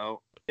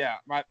 Also, yeah,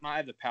 I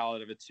have the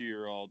palate of a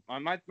 2-year-old.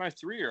 My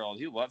 3-year-old,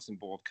 he loves some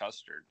boiled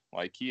custard.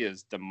 Like, he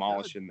is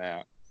demolishing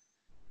that.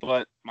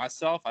 But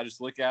myself, I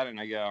just look at it and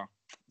I go,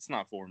 it's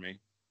not for me.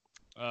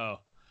 Oh,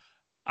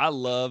 I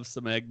love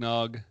some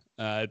eggnog.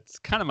 It's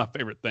kind of my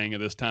favorite thing at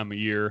this time of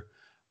year.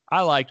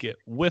 I like it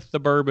with the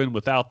bourbon,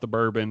 without the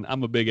bourbon.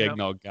 I'm a big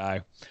eggnog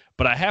guy.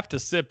 But I have to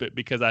sip it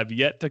because I've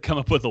yet to come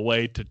up with a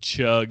way to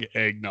chug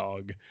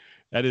eggnog.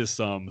 That is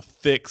some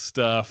thick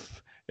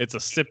stuff. It's a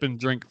sip and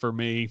drink for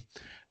me.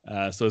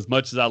 So as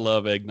much as I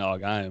love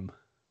eggnog, I am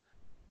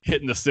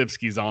hitting the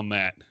sipskis on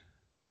that.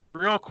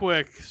 Real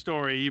quick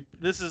story.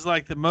 This is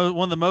like one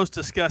of the most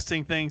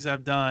disgusting things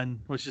I've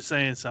done, which is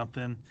saying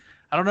something.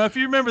 I don't know if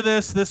you remember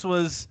this. This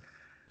was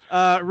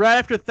right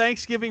after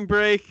Thanksgiving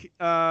break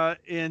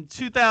in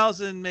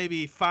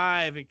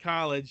 2005 in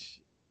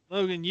college.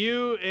 Logan,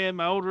 you and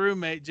my old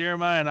roommate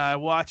Jeremiah and I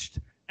watched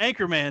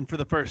Anchorman for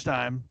the first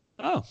time.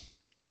 Oh,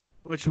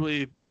 which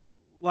was a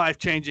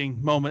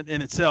life-changing moment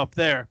in itself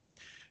there.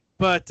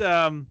 But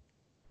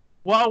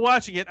while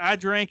watching it, I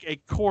drank a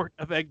quart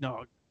of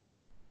eggnog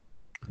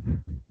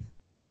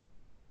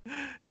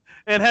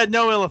and had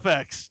no ill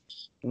effects.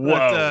 whoa.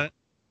 But,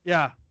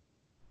 yeah,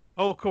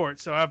 whole quart.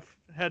 So I've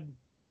had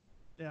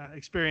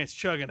experience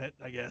chugging it,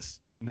 I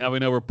guess. Now we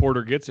know where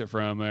Porter gets it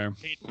from there.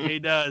 He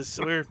does.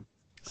 So we're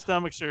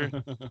stomachs are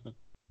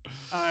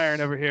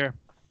iron over here.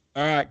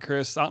 All right,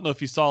 Chris. I don't know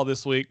if you saw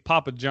this week,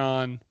 Papa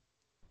John,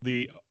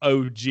 the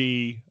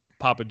OG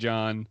Papa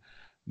John,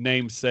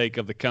 namesake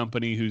of the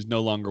company who's no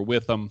longer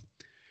with them.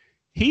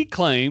 He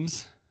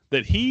claims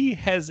that he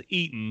has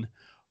eaten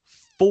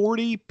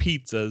 40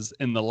 pizzas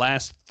in the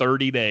last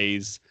 30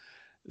 days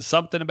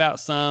something about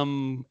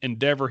some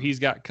endeavor he's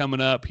got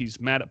coming up. He's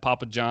mad at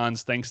Papa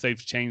John's, thinks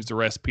they've changed the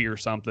recipe or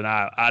something.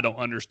 I don't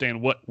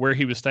understand where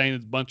he was staying.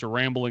 It's a bunch of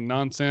rambling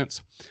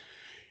nonsense.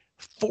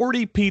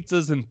 40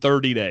 pizzas in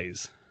 30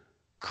 days.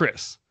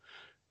 Chris,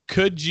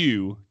 could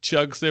you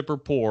chug, sip, or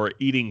pour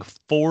eating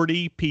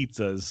 40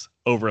 pizzas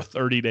over a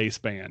 30-day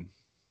span?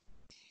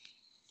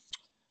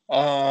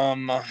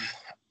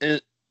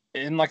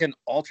 In like an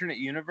alternate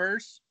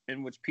universe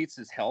in which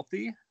pizza is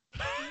healthy,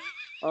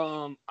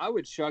 I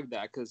would chug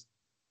that because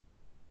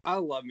I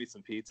love me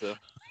some pizza.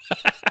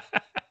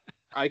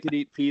 I could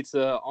eat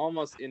pizza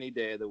almost any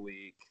day of the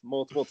week,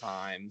 multiple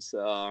times.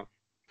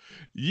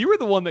 You were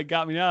the one that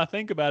got me. Now I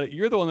think about it,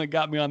 you're the one that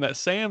got me on that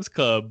Sam's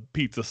Club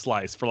pizza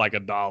slice for like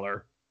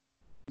 $1.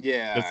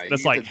 Yeah,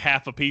 that's like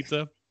half a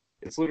pizza.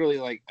 It's literally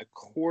like a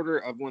quarter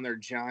of one of their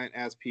giant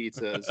ass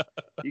pizzas.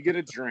 You get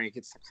a drink.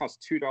 It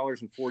costs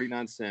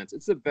 $2.49.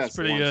 It's the best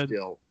lunch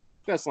deal.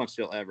 Best lunch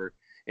deal ever.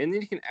 And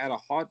then you can add a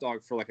hot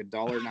dog for like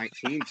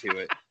 $1.19 to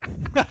it.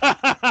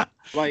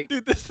 Like,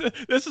 dude, this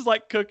is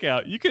like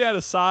Cookout. You could add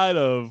a side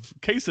of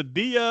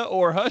quesadilla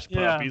or hush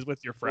puppies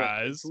with your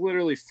fries. It's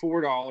literally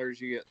 $4.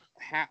 You get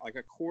like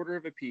a quarter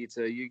of a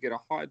pizza. You get a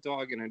hot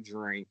dog and a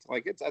drink.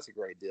 Like, that's a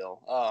great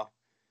deal.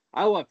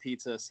 I love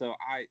pizza, so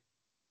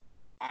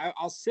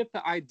I'll sip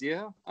the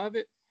idea of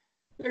it.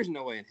 There's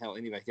no way in hell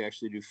anybody could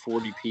actually do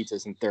 40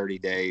 pizzas in 30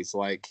 days.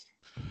 Like,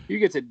 you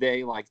get to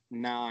day like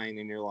 9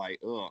 and you're like,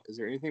 ugh, is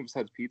there anything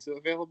besides pizza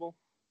available?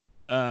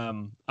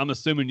 I'm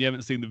assuming you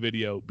haven't seen the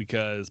video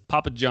because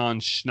Papa John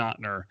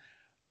Schnattner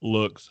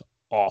looks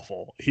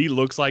awful. He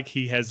looks like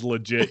he has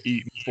legit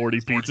eaten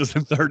 40 pizzas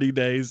in 30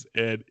 days,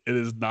 and it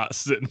is not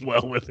sitting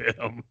well with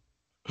him.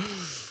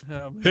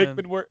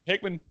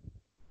 Hickman,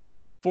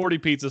 40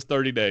 pizzas,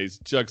 30 days,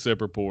 chug,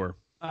 sip, or pour.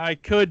 I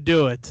could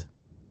do it,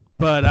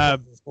 but I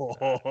would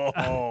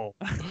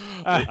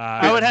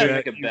have to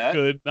make a bet.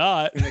 Could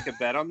not make a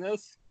bet on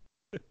this.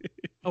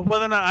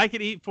 Whether or not I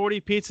could eat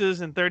 40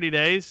 pizzas in 30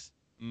 days.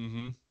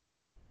 Mm-hmm.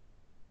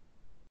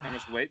 How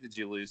much weight did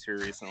you lose here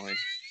recently?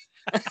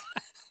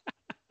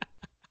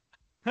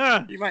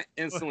 Huh. You might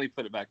instantly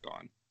put it back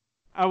on.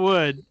 I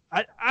would.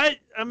 I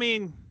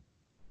mean,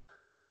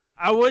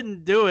 I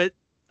wouldn't do it.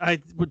 I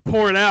would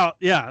pour it out.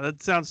 Yeah,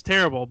 that sounds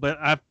terrible, but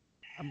I'm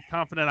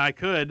confident I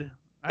could.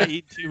 I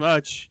eat too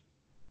much.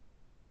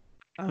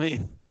 I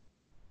mean,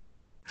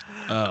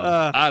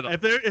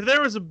 if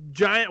there was a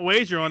giant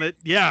wager on it,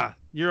 yeah,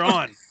 you're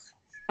on.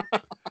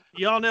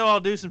 Y'all know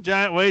I'll do some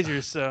giant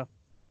wagers, so.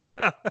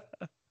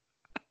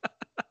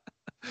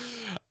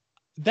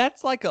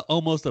 That's like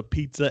almost a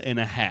pizza and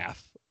a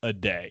half a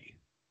day.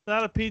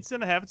 Not a pizza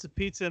and a half. It's a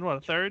pizza and what,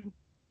 a third?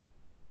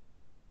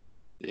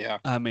 Yeah.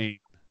 I mean.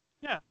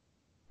 Yeah.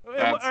 All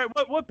right,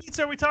 what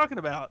pizza are we talking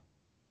about?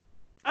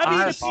 I've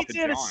eaten a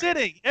pizza in a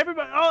sitting.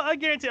 Everybody, I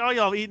guarantee all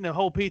y'all have eaten a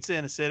whole pizza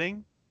in a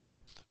sitting.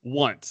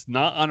 Once,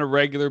 not on a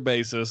regular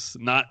basis,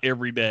 not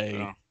every day.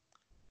 No.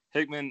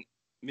 Hickman,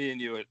 me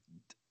and you,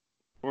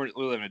 we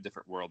live in a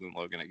different world than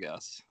Logan, I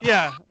guess.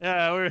 Yeah,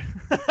 we're.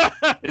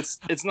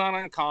 It's not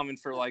uncommon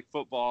for like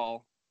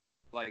football,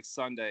 like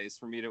Sundays,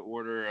 for me to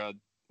order a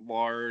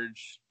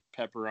large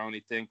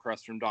pepperoni thin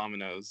crust from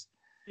Domino's.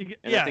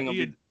 That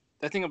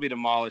thing will be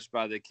demolished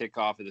by the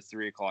kickoff of the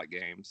 3:00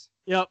 games.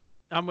 Yep.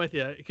 I'm with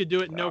you. You could do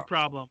it no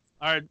problem.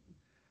 Our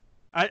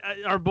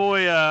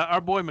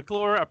boy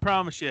McClure, I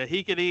promise you,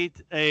 he could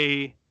eat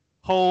a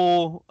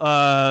whole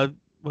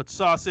with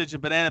sausage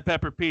and banana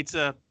pepper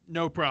pizza,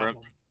 no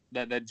problem.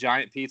 That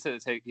giant pizza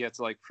you have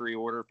to like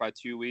pre-order by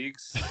 2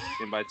 weeks,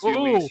 and by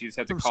 2 weeks you just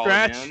have to call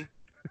it in.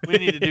 We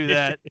need to do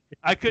that.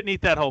 I couldn't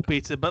eat that whole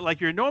pizza, but like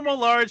your normal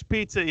large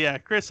pizza, yeah,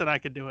 Chris and I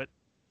could do it.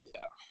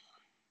 Yeah.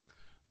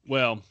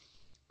 Well,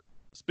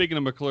 speaking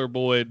of McClure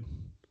Boyd,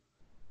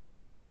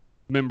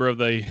 member of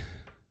the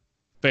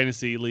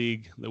fantasy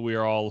league that we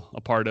are all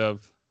a part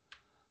of,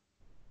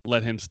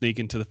 let him sneak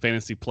into the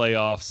fantasy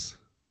playoffs.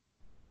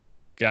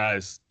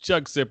 Guys,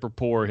 chug, sip, or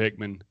pour,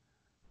 Hickman.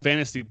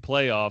 Fantasy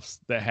playoffs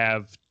that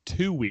have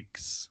 2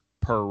 weeks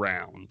per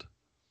round,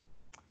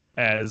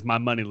 as my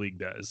money league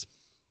does.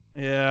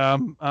 Yeah,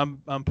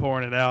 I'm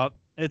pouring it out.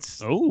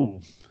 It's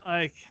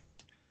like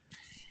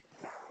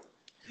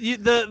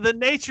the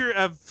nature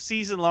of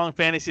season-long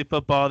fantasy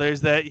football,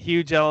 there's that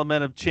huge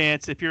element of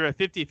chance. If you're a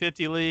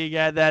 50-50 league,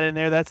 add that in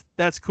there.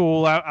 That's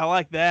cool. I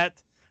like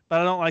that,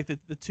 but I don't like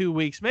the 2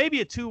 weeks.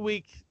 Maybe a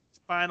 2-week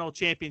final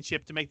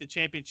championship to make the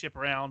championship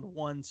round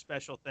one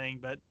special thing.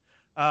 But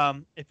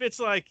if it's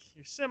like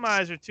your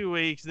semis are 2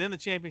 weeks, then the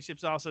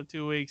championship's also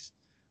 2 weeks,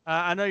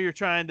 I know you're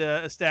trying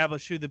to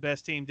establish who the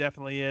best team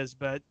definitely is,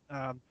 but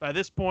by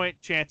this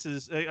point,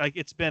 chances like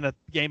it's been a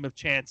game of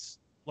chance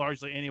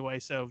largely anyway,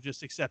 so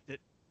just accept it.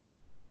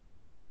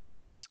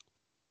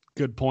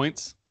 Good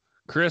points.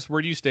 Chris,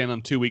 where do you stand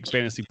on 2 week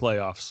fantasy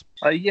playoffs?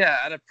 Yeah,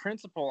 at a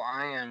principle,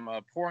 I am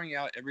pouring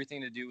out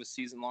everything to do with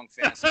season-long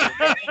fantasy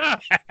football.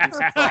 I'm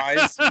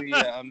surprised we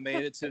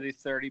made it to the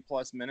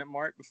 30-plus minute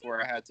mark before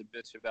I had to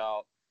bitch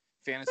about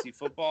fantasy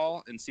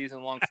football in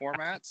season-long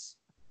formats.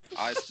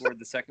 I scored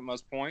the second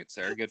most points.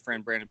 Our good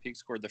friend Brandon Peak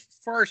scored the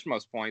first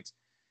most points.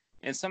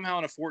 and somehow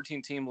in a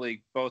 14-team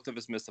league, both of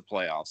us missed the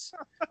playoffs.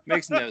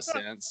 Makes no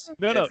sense.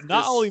 No,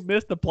 not only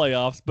missed the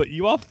playoffs, but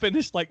you all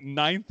finished like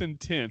 9th and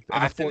 10th in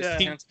a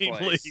 14-team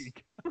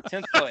league.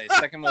 10th place,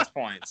 second most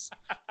points.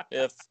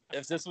 If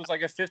this was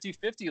like a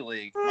 50-50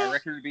 league, my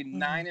record would be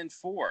 9-4.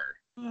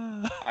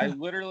 I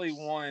literally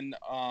won.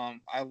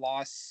 I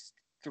lost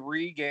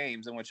 3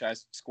 games in which I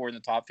scored in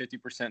the top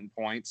 50% in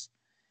points,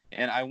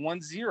 and I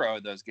won 0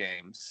 of those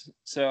games.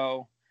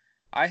 So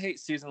I hate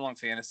season-long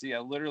fantasy.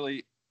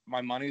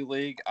 My money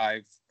league,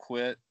 I've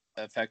quit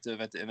effective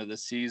at the end of the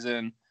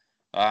season.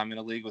 I'm in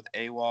a league with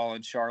AWOL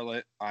in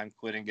Charlotte. I'm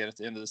quitting at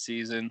the end of the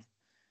season.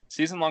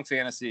 Season-long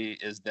fantasy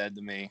is dead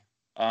to me.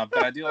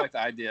 But I do like the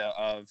idea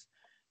of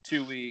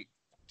 2 weeks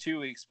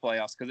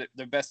playoffs, because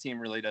the best team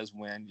really does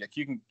win. Like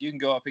you can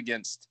go up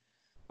against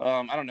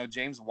I don't know,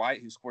 James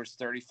White, who scores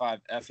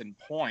 35 effing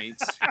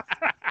points.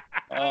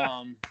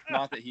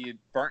 Not that he had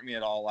burnt me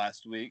at all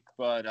last week,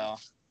 but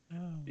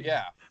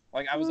yeah,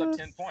 like I was up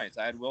 10 points.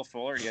 I had Will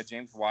Fuller, he had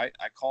James White.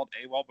 I called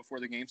AWOL before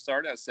the game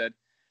started. I said,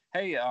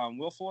 hey,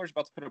 Will Fuller's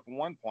about to put up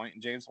 1 point,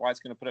 and James White's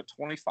going to put up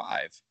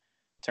 25.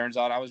 Turns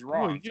out I was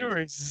wrong. You're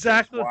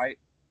exactly. James White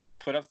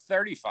put up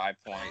 35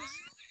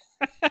 points.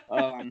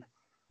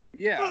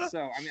 Yeah,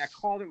 so I mean, I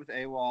called it with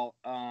AWOL.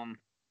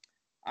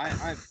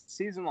 I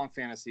season-long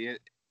fantasy.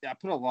 I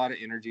put a lot of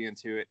energy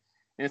into it,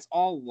 and it's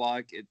all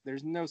luck.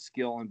 There's no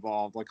skill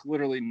involved, like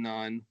literally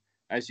none.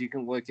 As you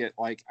can look at,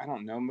 like, I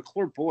don't know,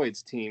 McClure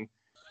Boyd's team,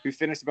 who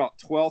finished about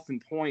 12th in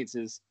points,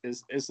 is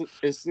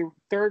the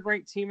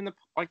third-ranked team in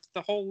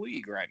the whole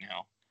league right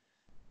now.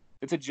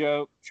 It's a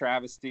joke,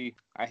 travesty.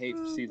 I hate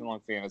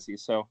season-long fantasy.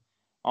 So,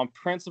 on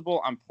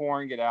principle, I'm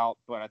pouring it out,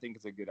 but I think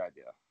it's a good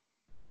idea.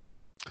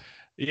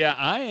 Yeah,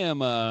 I am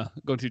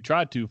going to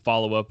try to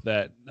follow up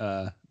that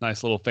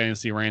nice little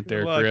fantasy rant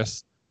there,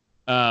 Chris.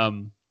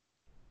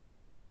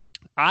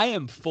 I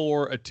am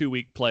for a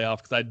 2-week playoff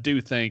because I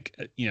do think,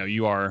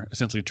 you are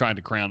essentially trying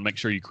to make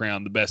sure you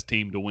crown the best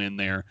team to win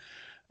there.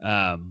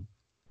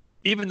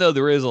 Even though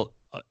there is an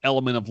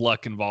element of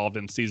luck involved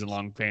in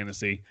season-long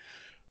fantasy.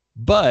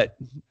 But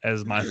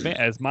as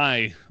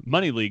my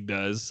money league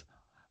does,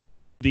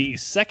 the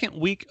second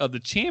week of the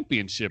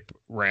championship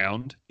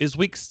round is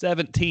week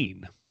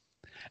 17.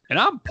 And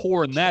I'm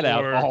pouring that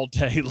out all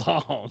day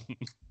long.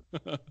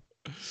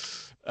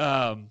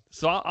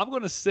 So I'm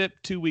going to sip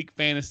 2-week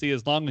fantasy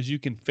as long as you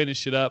can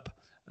finish it up.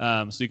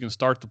 So you can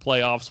start the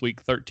playoffs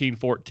week 13,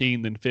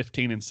 14, then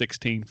 15 and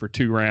 16 for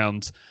 2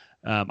 rounds.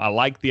 I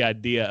like the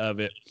idea of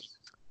it,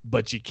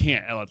 but you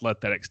can't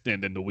let that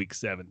extend into week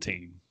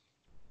 17.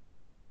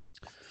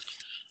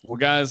 Well,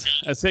 guys,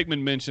 as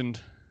Hickman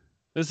mentioned,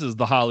 this is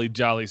the holly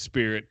jolly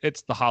spirit.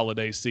 It's the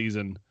holiday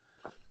season.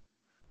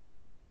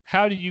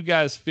 How do you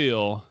guys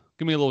feel?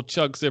 Give me a little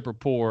chug, sip, or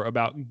pour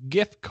about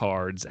gift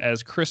cards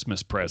as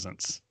Christmas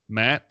presents.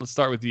 Matt, let's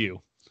start with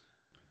you.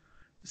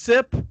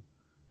 Sip.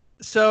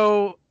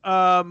 So,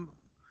 a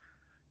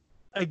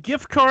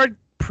gift card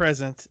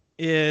present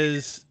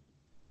is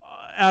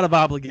out of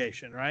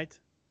obligation, right?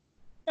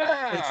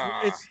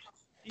 It's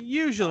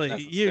usually.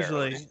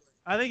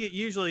 I think it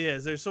usually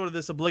is. There's sort of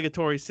this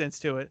obligatory sense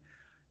to it.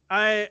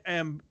 I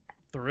am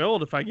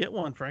thrilled if I get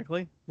one,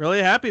 frankly.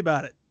 Really happy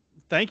about it.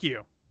 Thank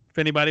you. If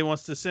anybody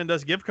wants to send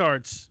us gift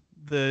cards,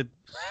 the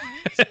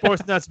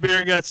Sports Nuts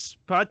Beer Guts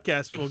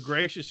podcast will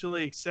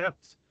graciously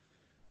accept.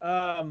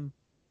 But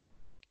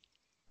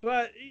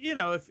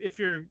if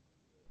you're,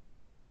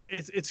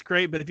 it's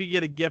great. But if you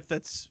get a gift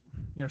that's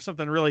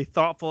something really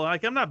thoughtful,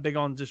 like I'm not big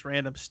on just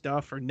random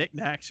stuff or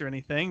knickknacks or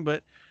anything,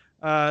 but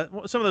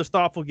some of those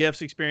thoughtful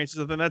gifts,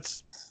 experiences, then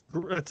that's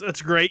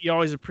great. You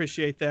always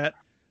appreciate that.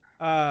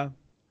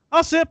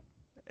 I'll sip.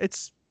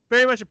 It's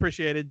very much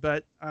appreciated,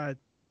 but I'm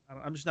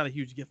just not a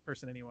huge gift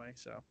person anyway.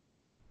 So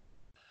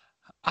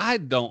I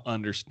don't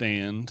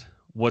understand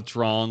what's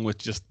wrong with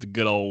just the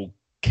good old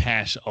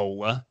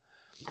cashola.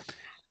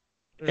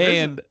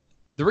 And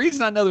the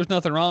reason I know there's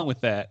nothing wrong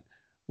with that,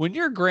 when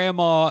your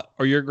grandma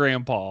or your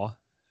grandpa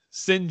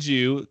sends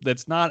you,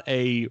 that's not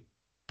a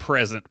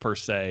present per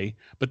se,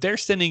 but they're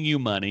sending you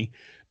money,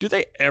 do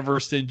they ever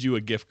send you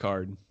a gift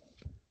card?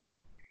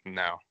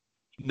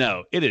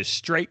 No, it is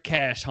straight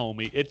cash,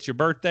 homie. It's your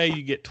birthday,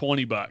 you get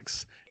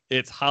 $20.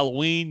 It's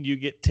Halloween, you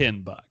get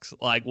 $10.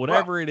 Like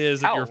whatever it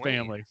is at your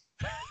family.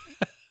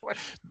 What?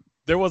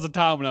 There was a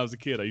time when I was a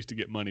kid, I used to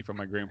get money from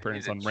my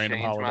grandparents on random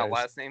holidays. My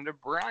last name to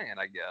Brian,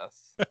 I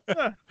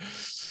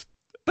guess.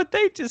 But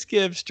they just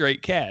give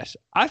straight cash.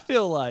 I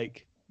feel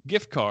like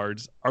gift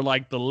cards are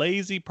like the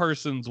lazy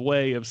person's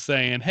way of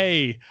saying,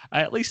 hey,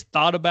 I at least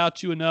thought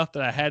about you enough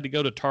that I had to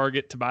go to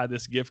Target to buy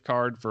this gift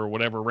card for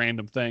whatever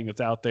random thing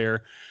that's out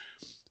there.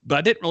 But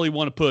I didn't really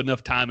want to put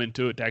enough time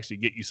into it to actually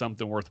get you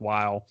something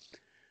worthwhile.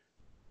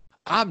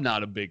 I'm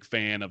not a big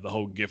fan of the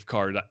whole gift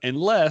card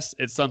unless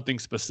it's something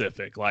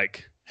specific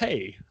like,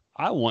 hey,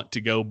 I want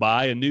to go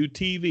buy a new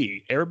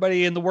TV.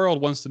 Everybody in the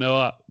world wants to know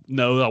I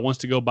wants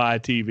to go buy a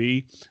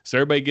TV. So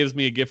everybody gives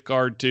me a gift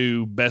card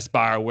to Best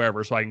Buy or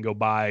wherever so I can go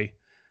buy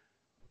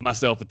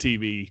myself a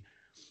TV.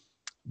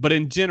 But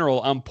in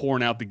general, I'm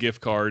pouring out the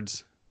gift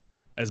cards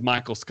as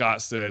Michael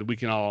Scott said, we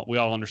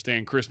all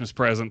understand Christmas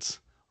presents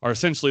are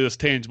essentially this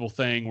tangible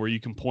thing where you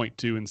can point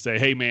to and say,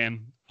 hey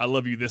man, I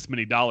love you this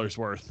many dollars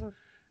worth.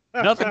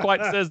 Nothing quite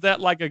says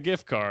that like a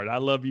gift card. I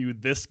love you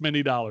this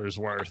many dollars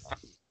worth.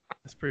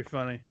 That's pretty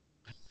funny.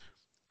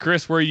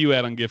 Chris, where are you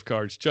at on gift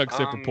cards? Chug,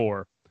 sip, or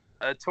pour?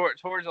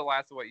 Towards the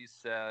last of what you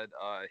said,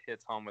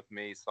 hits home with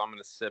me, so I'm going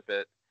to sip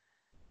it.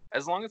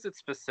 As long as it's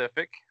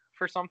specific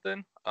for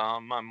something.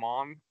 My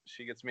mom,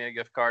 she gets me a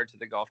gift card to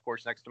the golf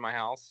course next to my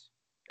house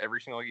every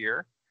single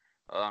year.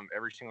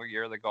 Every single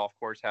year, the golf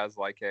course has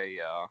like a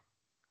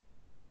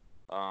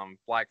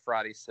Black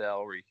Friday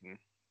sale where you can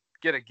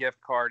get a gift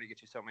card to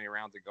get you so many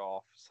rounds of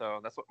golf. So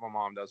that's what my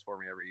mom does for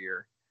me every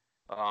year.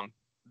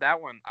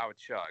 That one I would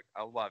chug.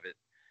 I love it.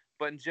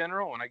 But in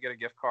general, when I get a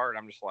gift card,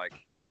 I'm just like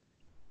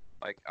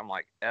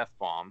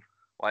F-bomb.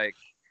 Like,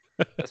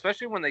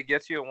 especially when they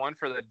get you one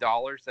for the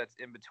dollars that's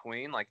in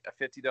between, like a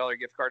 $50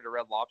 gift card to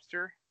Red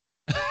Lobster.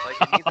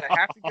 Like, it means I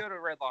have to go to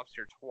Red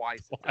Lobster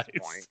twice at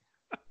this point.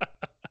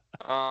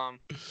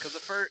 Because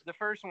the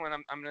first one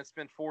I'm going to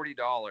spend $40.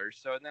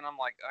 So then I'm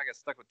like, I got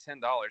stuck with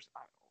 $10.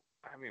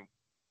 I mean,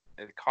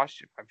 it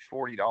costs you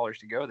 $40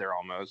 to go there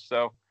almost.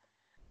 So,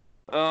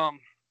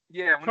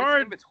 yeah, when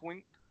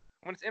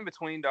it's in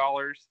between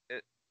dollars,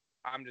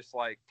 I'm just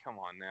like, come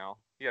on now,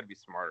 you got to be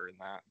smarter than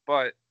that.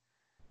 But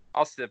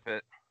I'll sip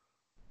it.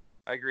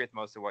 I agree with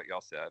most of what y'all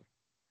said.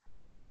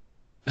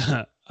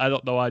 I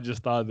don't know. I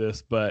just thought of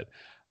this, but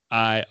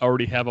I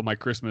already have on my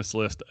Christmas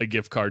list a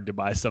gift card to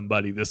buy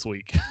somebody this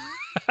week.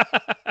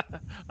 I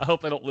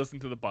hope they don't listen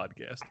to the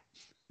podcast.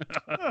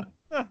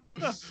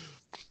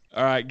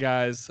 All right,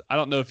 guys. I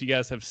don't know if you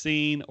guys have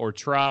seen or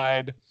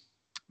tried.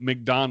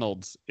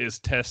 McDonald's is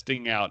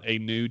testing out a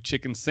new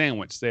chicken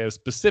sandwich. They have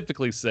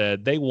specifically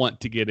said they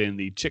want to get in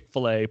the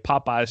Chick-fil-A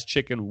Popeyes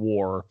chicken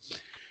war.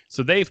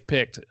 So they've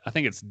picked, I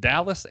think it's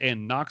Dallas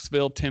and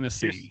Knoxville,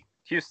 Tennessee.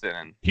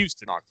 Houston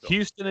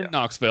and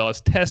Knoxville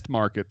as test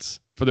markets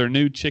for their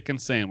new chicken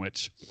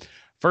sandwich.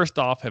 First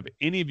off, have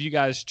any of you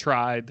guys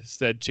tried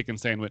said chicken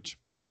sandwich?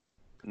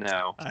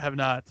 No. I have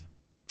not.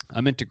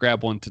 I meant to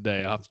grab one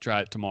today. I'll have to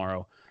try it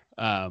tomorrow.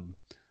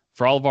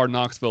 For all of our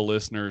Knoxville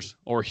listeners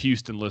or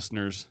Houston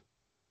listeners,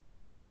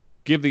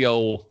 give the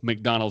old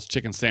McDonald's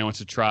chicken sandwich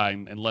a try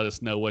and let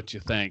us know what you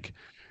think.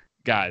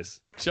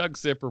 Guys, chug,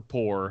 sip, or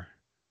pour.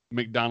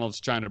 McDonald's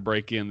trying to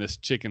break in this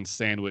chicken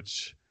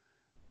sandwich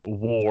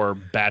war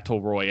battle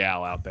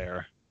royale out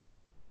there.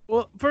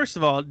 Well, first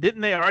of all,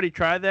 didn't they already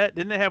try that?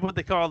 Didn't they have what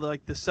they call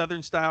like the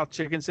Southern style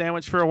chicken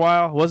sandwich for a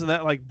while? Wasn't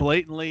that like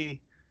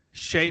blatantly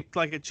shaped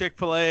like a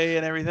Chick-fil-A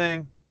and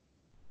everything?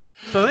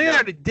 So they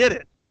already did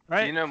it,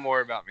 right? You know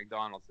more about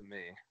McDonald's than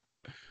me.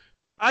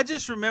 I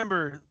just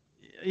remember,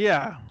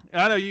 yeah,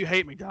 I know you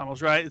hate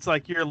McDonald's, right? It's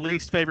like your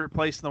least favorite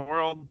place in the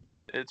world.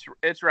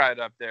 It's right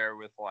up there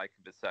with like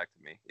a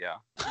vasectomy. Yeah.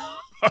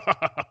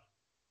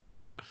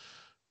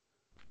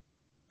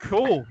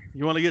 Cool.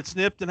 You want to get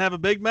snipped and have a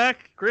Big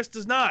Mac? Chris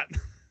does not.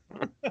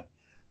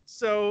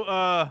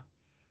 So,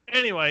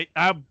 anyway,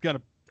 I'm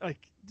gonna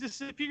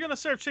just if you're gonna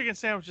serve chicken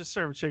sandwiches,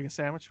 serve a chicken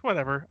sandwich.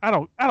 Whatever. I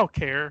don't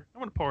care. I'm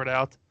gonna pour it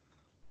out.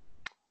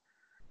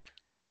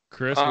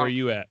 Chris, where are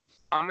you at?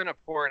 I'm gonna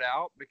pour it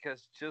out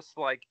because just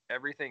like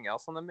everything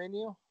else on the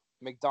menu,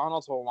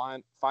 McDonald's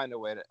will find a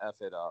way to F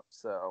it up.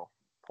 So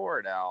pour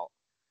it out.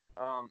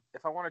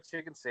 If I want a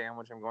chicken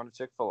sandwich, I'm going to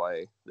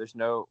Chick-fil-A. There's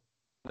no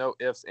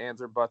ifs, ands,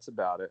 or buts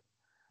about it.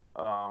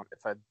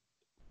 If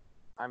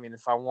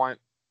I want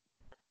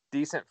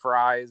decent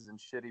fries and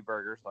shitty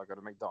burgers, I'll go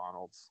to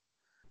McDonald's.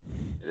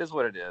 It is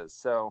what it is.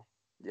 So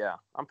yeah,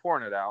 I'm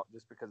pouring it out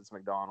just because it's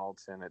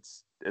McDonald's and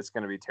it's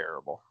going to be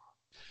terrible.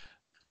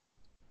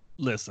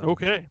 Listen.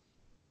 Okay.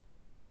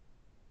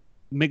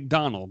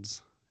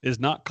 McDonald's is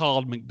not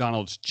called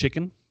McDonald's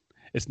chicken.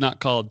 It's not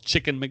called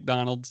Chicken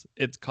McDonald's.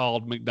 It's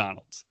called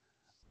McDonald's.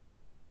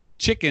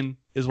 Chicken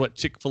is what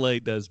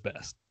Chick-fil-A does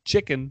best.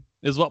 Chicken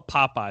is what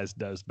Popeyes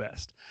does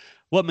best.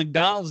 What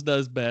McDonald's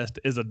does best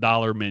is a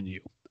dollar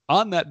menu.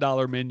 On that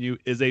dollar menu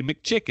is a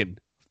McChicken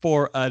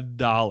for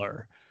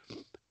 $1.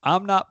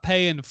 I'm not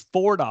paying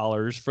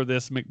 $4 for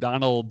this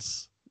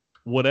McDonald's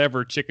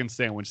whatever chicken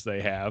sandwich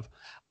they have.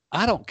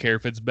 I don't care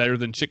if it's better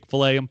than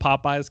Chick-fil-A and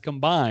Popeyes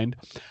combined.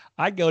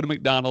 I go to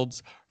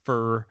McDonald's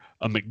for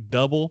a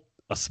McDouble,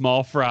 a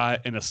small fry,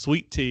 and a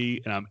sweet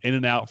tea, and I'm in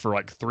and out for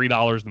like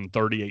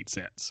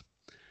 $3.38.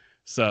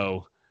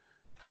 So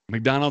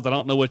McDonald's, I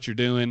don't know what you're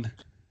doing.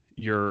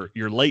 You're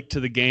late to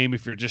the game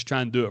if you're just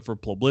trying to do it for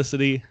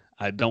publicity.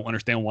 I don't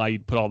understand why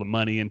you'd put all the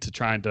money into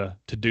trying to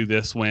do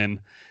this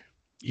when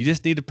you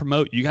just need to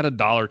promote. You got a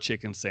 $1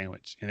 chicken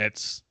sandwich, and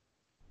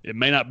it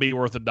may not be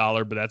worth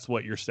 $1, but that's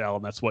what you're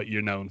selling. That's what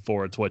you're known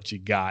for. It's what you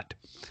got.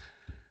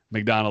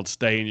 McDonald's,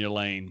 stay in your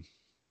lane.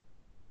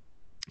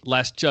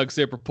 Last chug,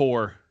 sip, or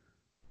pour.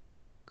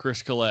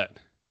 Chris Collette.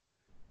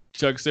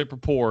 Chug, sip, or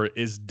pour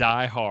is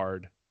Die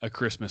Hard a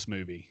Christmas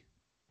movie?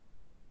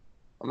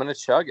 I'm going to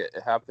chug it.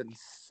 It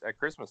happens at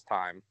Christmas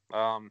time.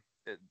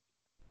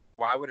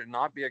 Why would it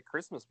not be a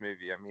Christmas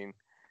movie? I mean,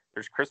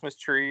 there's Christmas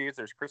trees,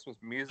 there's Christmas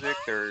music,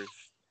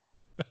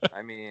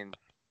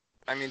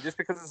 I mean, just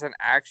because it's an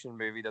action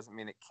movie doesn't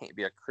mean it can't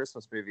be a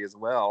Christmas movie as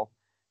well.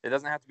 It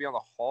doesn't have to be on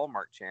the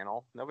Hallmark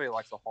Channel. Nobody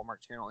likes the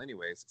Hallmark Channel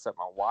anyways, except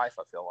my wife,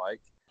 I feel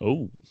like.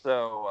 Oh.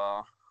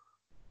 So,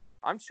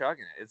 I'm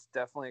chugging it. It's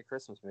definitely a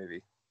Christmas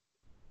movie.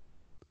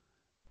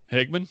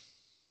 Higman?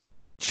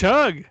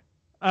 Chug.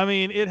 I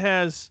mean, it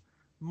has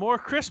more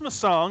Christmas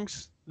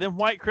songs than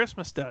White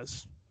Christmas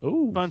does.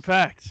 Oh. Fun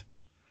fact.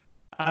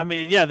 I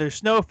mean, yeah, there's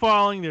snow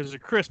falling. There's a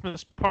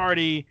Christmas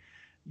party.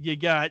 You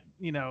got,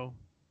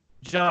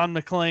 John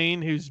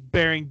McClane who's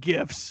bearing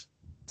gifts.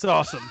 It's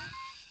awesome.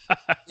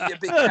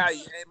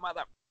 Yippee-ki-yay,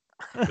 mother.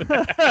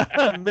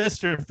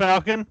 Mr.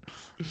 Falcon.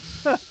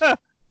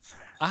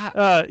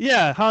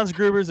 Hans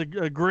Gruber's a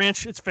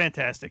Grinch. It's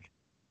fantastic.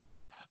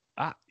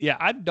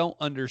 I don't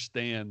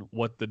understand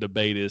what the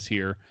debate is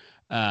here.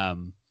 I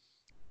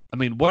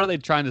mean, what are they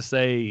trying to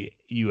say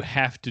you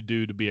have to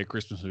do to be a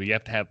Christmas movie? You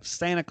have to have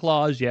Santa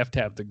Claus. You have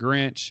to have the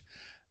Grinch.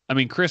 I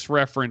mean, Chris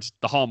referenced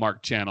the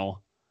Hallmark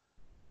Channel.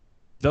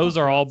 Those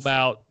are all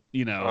about,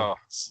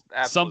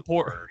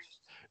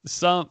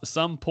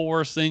 some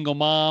poor single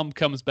mom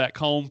comes back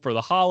home for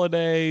the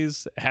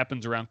holidays. It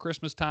happens around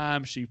Christmas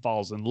time. She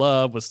falls in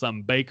love with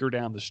some baker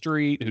down the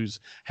street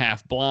who's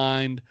half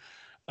blind.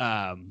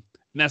 And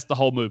that's the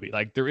whole movie.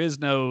 Like, there is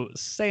no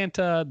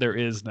Santa. There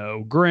is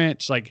no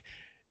Grinch. Like,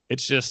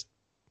 it's just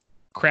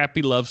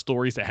crappy love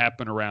stories that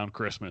happen around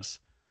Christmas.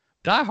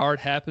 Die Hard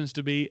happens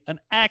to be an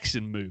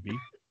action movie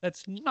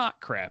that's not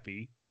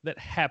crappy, that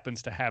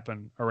happens to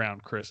happen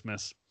around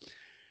Christmas.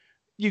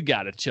 You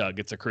got to chug.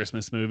 It's a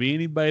Christmas movie.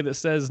 Anybody that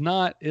says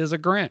not is a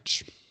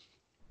Grinch.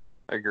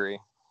 I agree.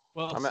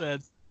 Well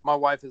said. My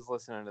wife is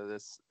listening to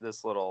this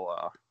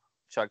little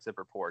Chug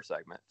Sipper Pour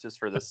segment just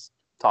for this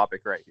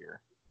topic right here.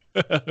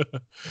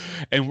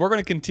 And we're going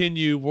to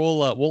continue.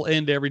 We'll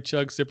end every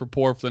Chug Sipper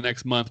Pour for the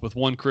next month with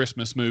one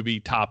Christmas movie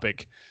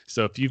topic.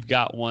 So if you've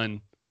got one,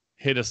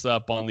 hit us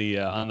up on the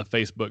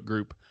Facebook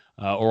group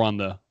or on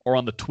the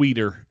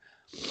Tweeter.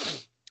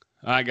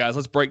 All right, guys,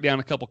 let's break down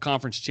a couple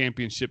conference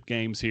championship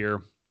games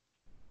here.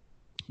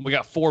 We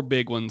got 4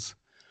 big ones.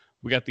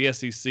 We got the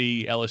SEC,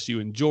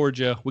 LSU and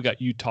Georgia. We got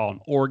Utah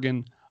and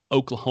Oregon,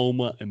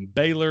 Oklahoma and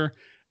Baylor,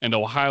 and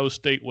Ohio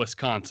State,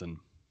 Wisconsin.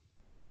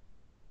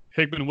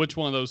 Hickman, which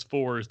one of those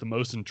 4 is the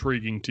most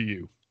intriguing to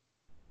you?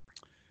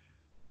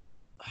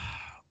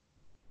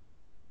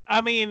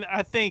 I mean,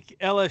 I think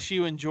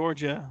LSU and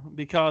Georgia,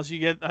 because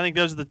I think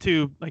those are the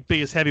 2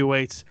 biggest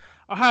heavyweights.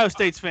 Ohio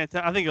State's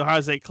fantastic. I think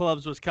Ohio State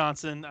clubs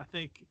Wisconsin. I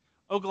think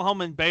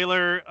Oklahoma and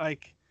Baylor,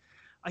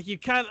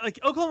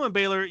 Oklahoma and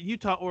Baylor,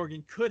 Utah,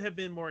 Oregon could have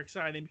been more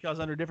exciting because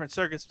under different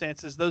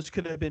circumstances, those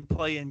could have been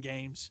play-in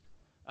games.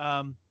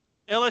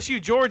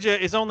 LSU,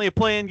 Georgia is only a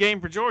play-in game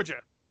for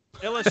Georgia.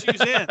 LSU's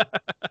in.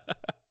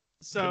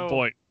 So, good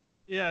point.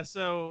 Yeah,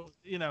 so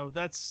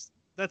that's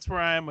where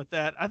I am with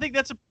that. I think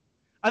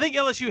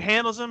LSU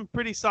handles them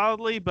pretty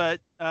solidly,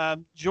 but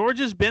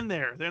Georgia's been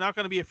there. They're not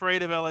going to be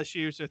afraid of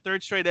LSU. It's their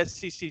 3rd straight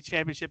SEC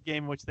championship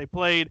game in which they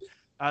played.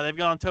 They've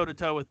gone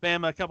toe-to-toe with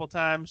Bama a couple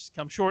times,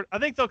 come short. I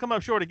think they'll come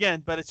up short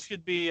again, but it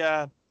should be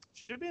an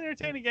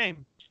entertaining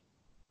game.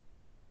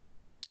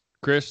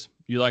 Chris,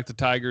 you like the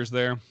Tigers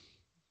there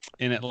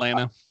in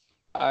Atlanta?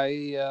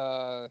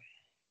 I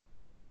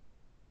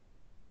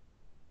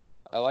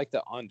like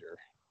the under.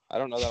 I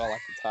don't know that I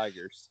like the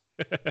Tigers.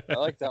 I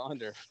like the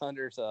under.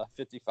 Under's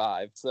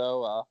 55.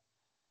 So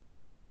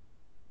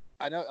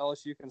I know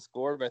LSU can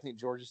score, but I think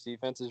Georgia's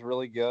defense is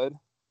really good.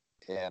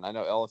 And I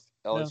know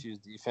LSU's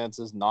defense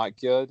is not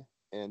good,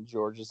 and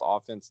Georgia's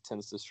offense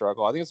tends to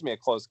struggle. I think it's going to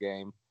be a close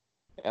game,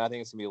 and I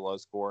think it's going to be low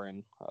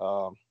scoring.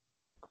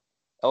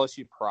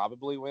 LSU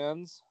probably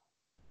wins,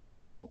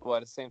 but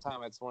at the same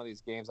time, it's one of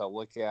these games I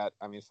look at.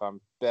 I mean, if I'm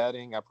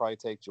betting, I probably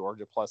take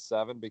Georgia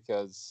 +7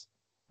 because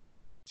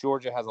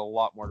Georgia has a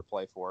lot more to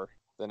play for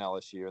than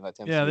LSU, and that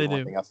tends to be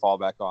one thing I fall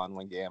back on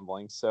when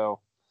gambling. So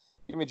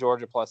give me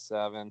Georgia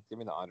 +7. Give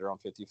me the under on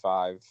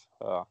 55.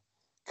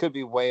 Could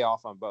be way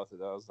off on both of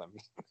those. I mean,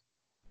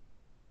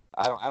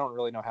 I don't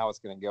really know how it's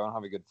going to go. I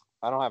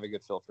don't have a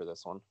good feel for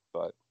this one,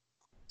 but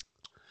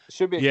it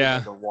should be a good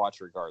game to watch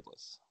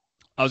regardless.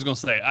 I was going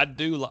to say I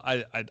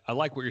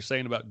like what you're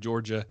saying about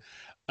Georgia.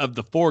 Of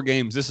the 4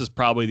 games, this is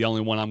probably the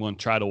only one I'm going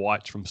to try to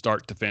watch from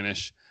start to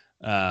finish.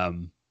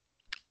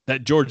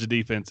 That Georgia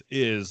defense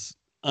is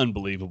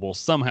unbelievable.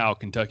 Somehow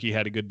Kentucky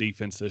had a good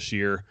defense this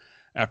year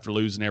after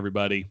losing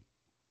everybody,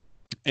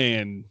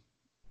 and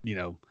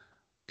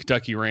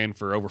Kentucky ran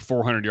for over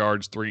 400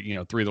 yards, 3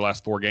 of the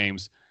last 4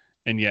 games,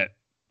 and yet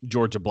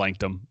Georgia blanked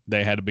them.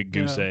 They had a big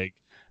goose egg.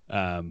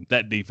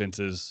 That defense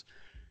is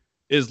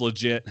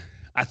legit.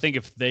 I think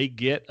if they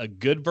get a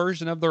good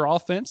version of their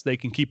offense, they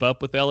can keep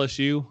up with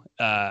LSU.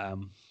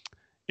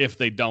 If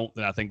they don't,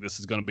 then I think this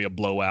is going to be a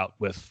blowout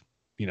with,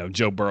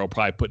 Joe Burrow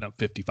probably putting up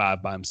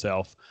 55 by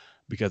himself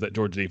because that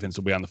Georgia defense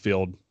will be on the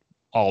field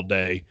all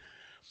day.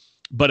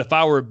 But if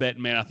I were a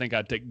betting man, I think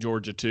I'd take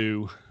Georgia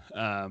too.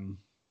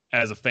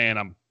 As a fan,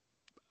 I'm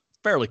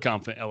fairly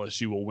confident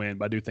LSU will win,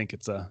 but I do think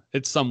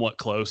it's somewhat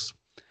close.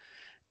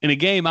 In a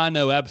game I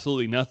know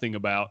absolutely nothing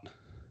about,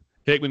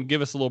 Hickman,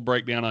 give us a little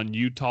breakdown on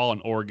Utah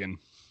and Oregon.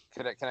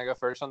 Can I go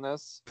first on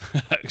this?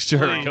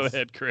 Sure, Please. go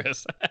ahead,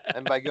 Chris.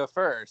 And by go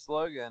first,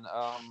 Logan,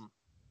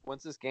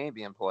 when's this game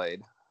being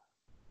played?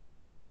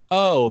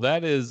 Oh,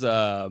 that is,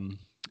 on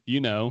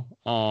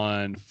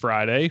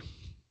Friday.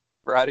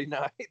 Friday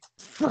night.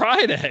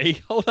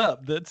 Friday? Hold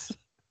up. That's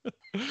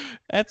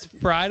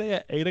Friday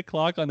at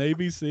 8:00 on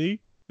ABC.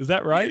 Is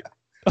that right?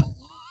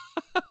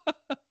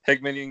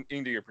 Hickman, you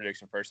can do your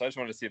prediction first. I just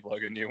wanted to see if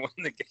Logan knew when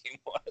the game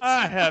was.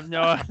 I have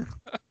no idea.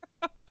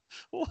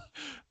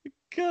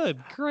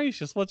 Good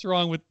gracious. What's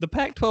wrong with the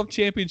Pac-12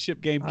 championship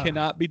game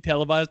cannot be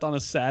televised on a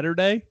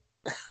Saturday?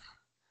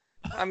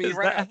 I mean, you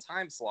ran out of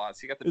time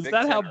slots. You got the Is Big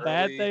that Ten how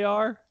bad early, they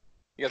are?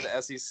 You got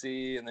the SEC,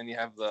 and then you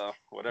have the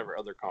whatever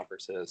other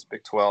conference is,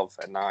 Big 12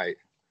 at night.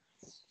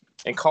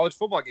 And college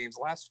football games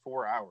last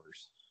 4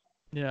 hours.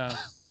 Yeah.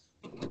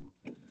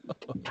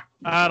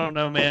 I don't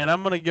know, man.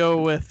 I'm going to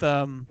go with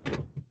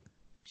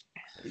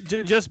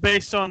just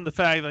based on the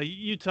fact that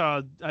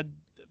Utah,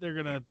 they're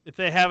going to, if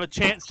they have a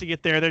chance to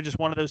get there, they're just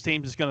one of those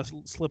teams that's going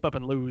to slip up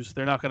and lose.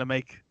 They're not going to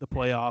make the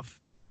playoff.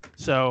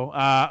 So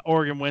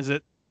Oregon wins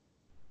it.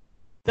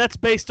 That's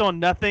based on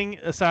nothing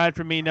aside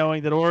from me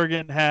knowing that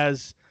Oregon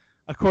has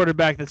a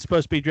quarterback that's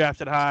supposed to be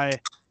drafted high,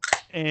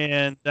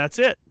 and that's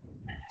it.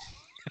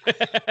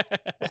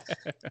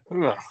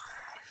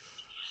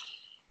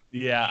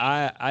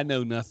 Yeah, I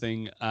know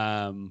nothing.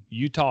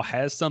 Utah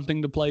has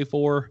something to play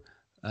for.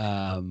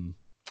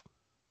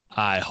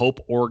 I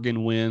hope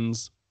Oregon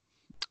wins,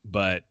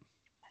 but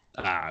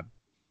I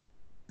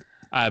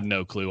have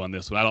no clue on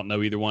this one. I don't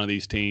know either one of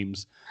these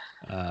teams.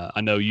 I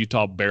know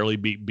Utah barely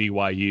beat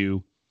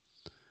BYU,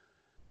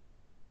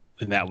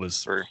 and that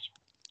was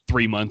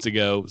 3 months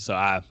ago. So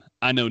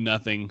I know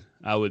nothing.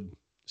 I would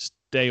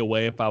stay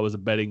away if I was a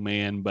betting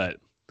man, but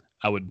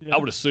I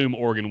would assume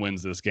Oregon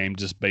wins this game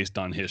just based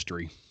on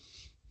history.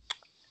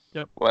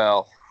 Yep.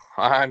 Well,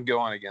 I'm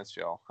going against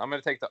y'all. I'm going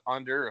to take the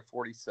under of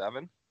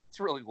 47. It's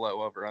a really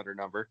low over-under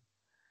number.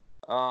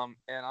 And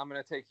I'm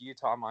going to take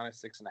Utah minus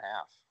 6.5.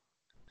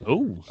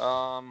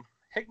 Oh.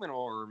 Hickman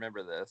will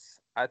remember this.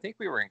 I think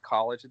we were in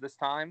college at this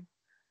time,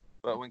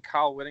 but when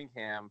Kyle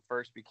Whittingham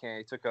first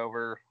took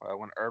over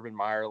when Urban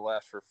Meyer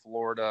left for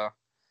Florida,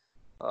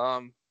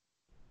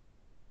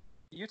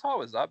 Utah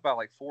was up by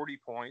like 40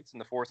 points in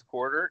the fourth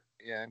quarter,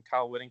 and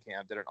Kyle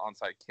Whittingham did an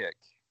onside kick.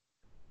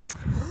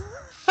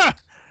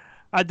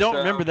 I don't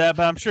remember that,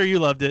 but I'm sure you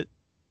loved it.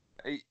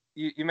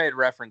 You made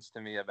reference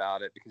to me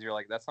about it because you're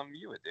like, that's something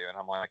you would do. And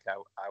I'm like,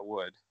 I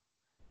would.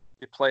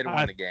 You play to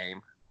win the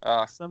game.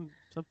 Some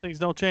things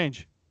don't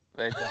change.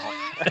 They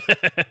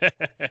don't.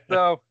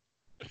 So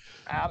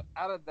out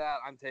of that,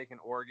 I'm taking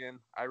Oregon.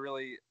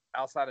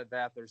 Outside of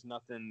that, there's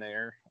nothing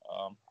there.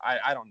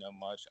 I don't know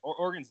much.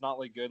 Oregon's not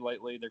really good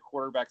lately. Their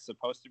quarterback's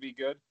supposed to be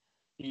good.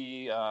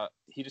 He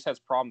just has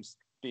problems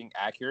being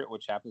accurate,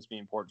 which happens to be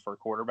important for a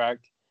quarterback.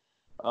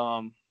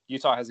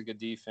 Utah has a good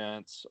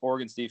defense.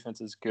 Oregon's defense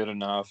is good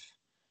enough.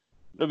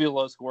 It'll be a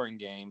low-scoring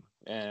game,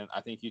 and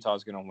I think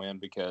Utah's going to win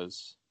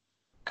because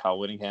Kyle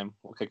Whittingham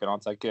will kick an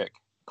onside kick.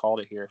 Called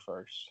it here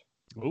first.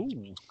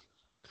 Ooh.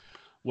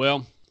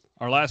 Well,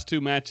 our last two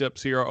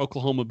matchups here are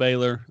Oklahoma,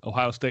 Baylor,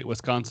 Ohio State,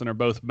 Wisconsin are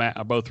both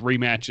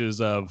rematches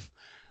of,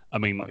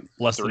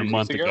 less than a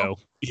month ago.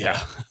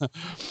 Yeah.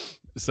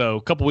 So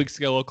a couple weeks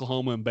ago,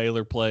 Oklahoma and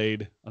Baylor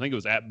played. I think it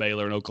was at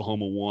Baylor, and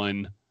Oklahoma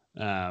won.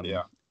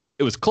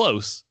 It was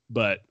close,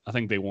 but I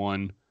think they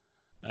won.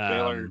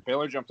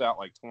 Baylor jumped out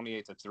like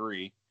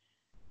 28-3,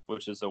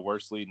 which is the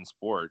worst lead in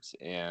sports,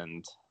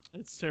 and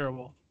it's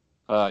terrible.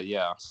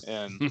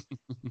 And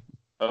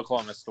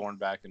Oklahoma stormed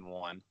back and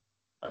won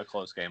a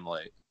close game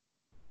late.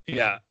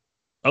 Yeah,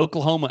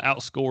 Oklahoma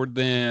outscored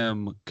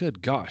them.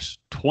 Good gosh,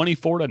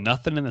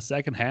 24-0 in the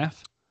second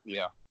half.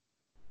 Yeah,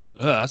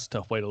 that's a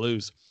tough way to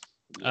lose.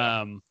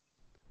 Yeah.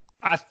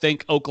 I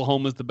think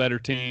Oklahoma's the better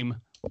team,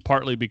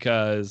 partly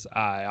because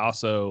I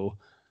also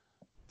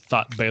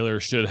thought Baylor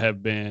should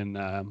have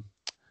been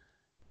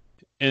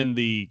in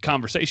the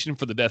conversation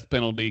for the death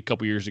penalty a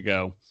couple years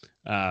ago.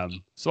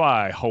 So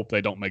I hope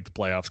they don't make the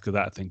playoffs because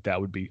I think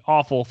that would be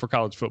awful for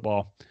college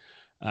football.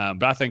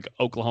 But I think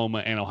Oklahoma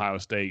and Ohio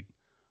State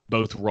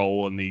both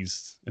roll in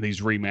these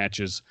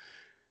rematches.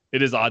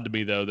 It is odd to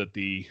me, though, that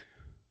the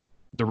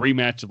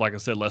rematch of, like I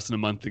said, less than a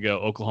month ago,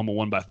 Oklahoma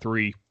won by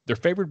 3. They're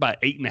favored by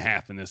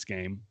 8.5 in this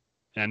game.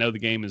 And I know the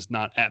game is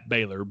not at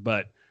Baylor,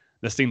 but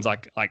that seems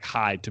like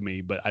high to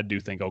me. But I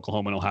do think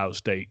Oklahoma and Ohio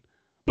State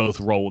both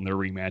roll in their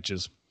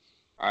rematches.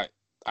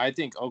 I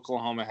think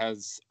Oklahoma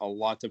has a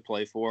lot to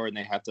play for, and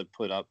they have to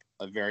put up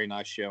a very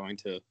nice showing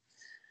to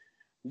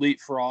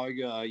leapfrog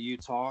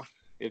Utah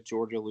if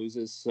Georgia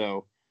loses.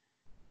 So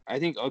I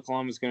think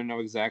Oklahoma is going to know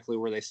exactly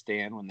where they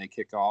stand when they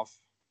kick off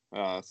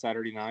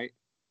Saturday night.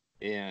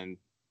 And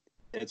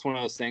it's one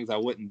of those things I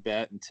wouldn't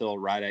bet until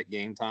right at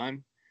game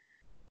time.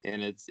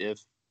 And it's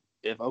if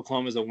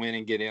Oklahoma's a win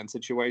and get in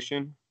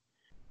situation,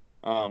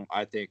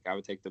 I think I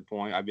would take the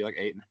point. I'd be like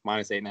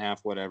minus 8.5,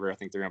 whatever. I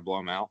think they're going to blow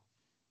them out.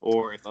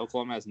 Or if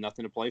Oklahoma has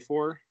nothing to play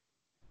for,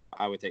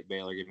 I would take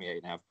Baylor, give me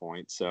 8.5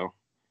 points. So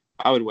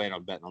I would wait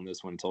on betting on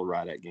this one until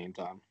right at game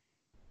time.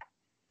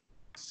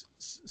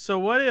 So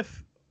what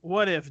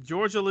if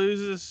Georgia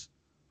loses,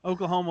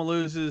 Oklahoma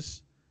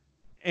loses,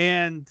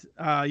 and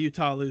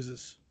Utah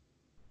loses?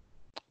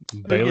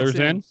 Baylor's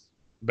in.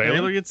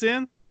 Baylor gets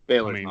in.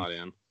 Baylor's not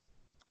in.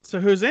 So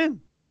who's in?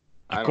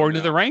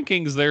 According to the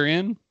rankings, they're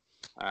in.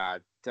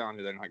 Telling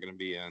you they're not going to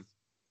be in.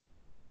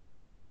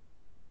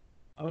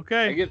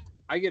 Okay.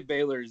 I give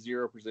Baylor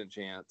 0%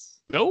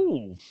 chance.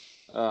 Oh.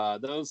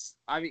 Because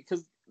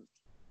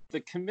the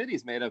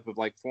committee's made up of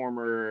like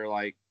former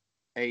like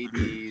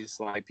ADs,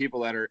 like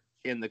people that are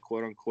in the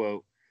quote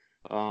unquote,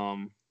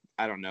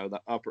 I don't know,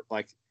 the upper,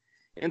 like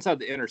inside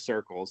the inner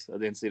circles of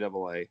the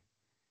NCAA.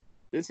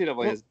 The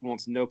NCAA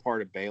wants no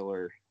part of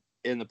Baylor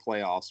in the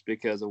playoffs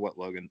because of what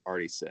Logan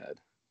already said.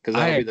 Because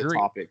that'll be the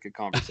topic of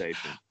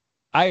conversation.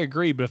 I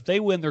agree, but if they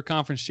win their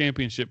conference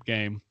championship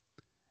game,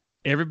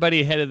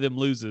 everybody ahead of them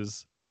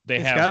loses.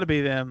 It's got to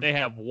be them. They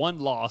have one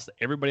loss.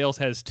 Everybody else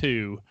has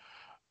two.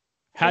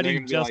 How do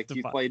you justify? Like,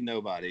 you played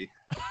nobody.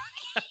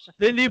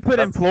 Then do you put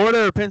in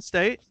Florida or Penn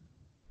State?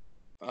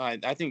 I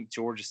think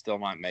Georgia still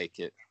might make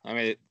it. I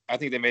mean, I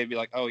think they may be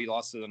like, "Oh, you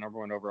lost to the number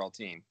one overall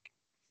team.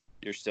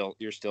 You're still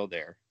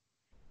there."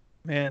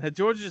 Man, had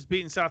Georgia just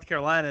beaten South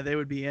Carolina, they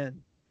would be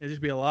in. It'd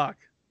just be a lock.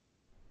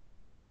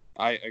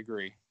 I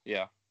agree.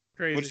 Yeah.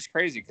 Crazy. Which is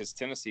crazy because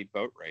Tennessee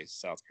boat raced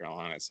South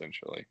Carolina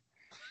essentially.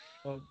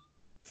 Well,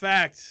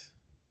 fact.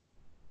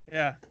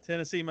 Yeah,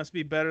 Tennessee must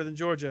be better than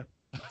Georgia.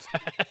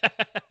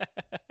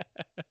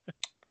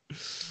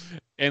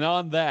 And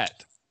on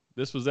that,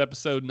 this was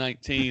episode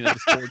 19 of the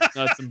Sports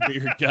Nuts and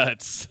Beer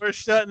Guts. We're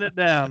shutting it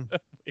down.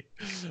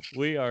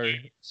 We are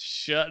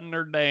shutting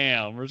her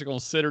down. We're just going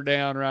to sit her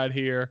down right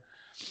here.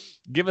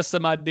 Give us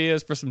some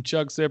ideas for some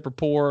Chug, Sip, or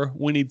Pour.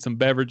 We need some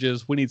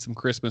beverages. We need some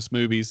Christmas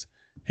movies.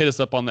 Hit us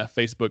up on that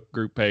Facebook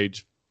group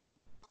page.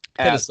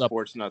 Hit us up.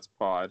 Sports Nuts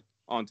Pod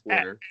on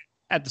Twitter.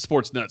 At the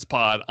Sports Nuts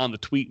Pod on the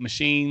tweet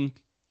machine.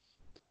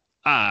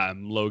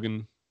 I'm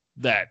Logan.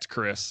 That's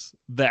Chris.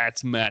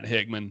 That's Matt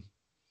Hickman.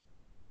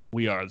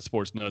 We are the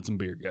Sports Nuts and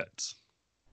Beer Guts.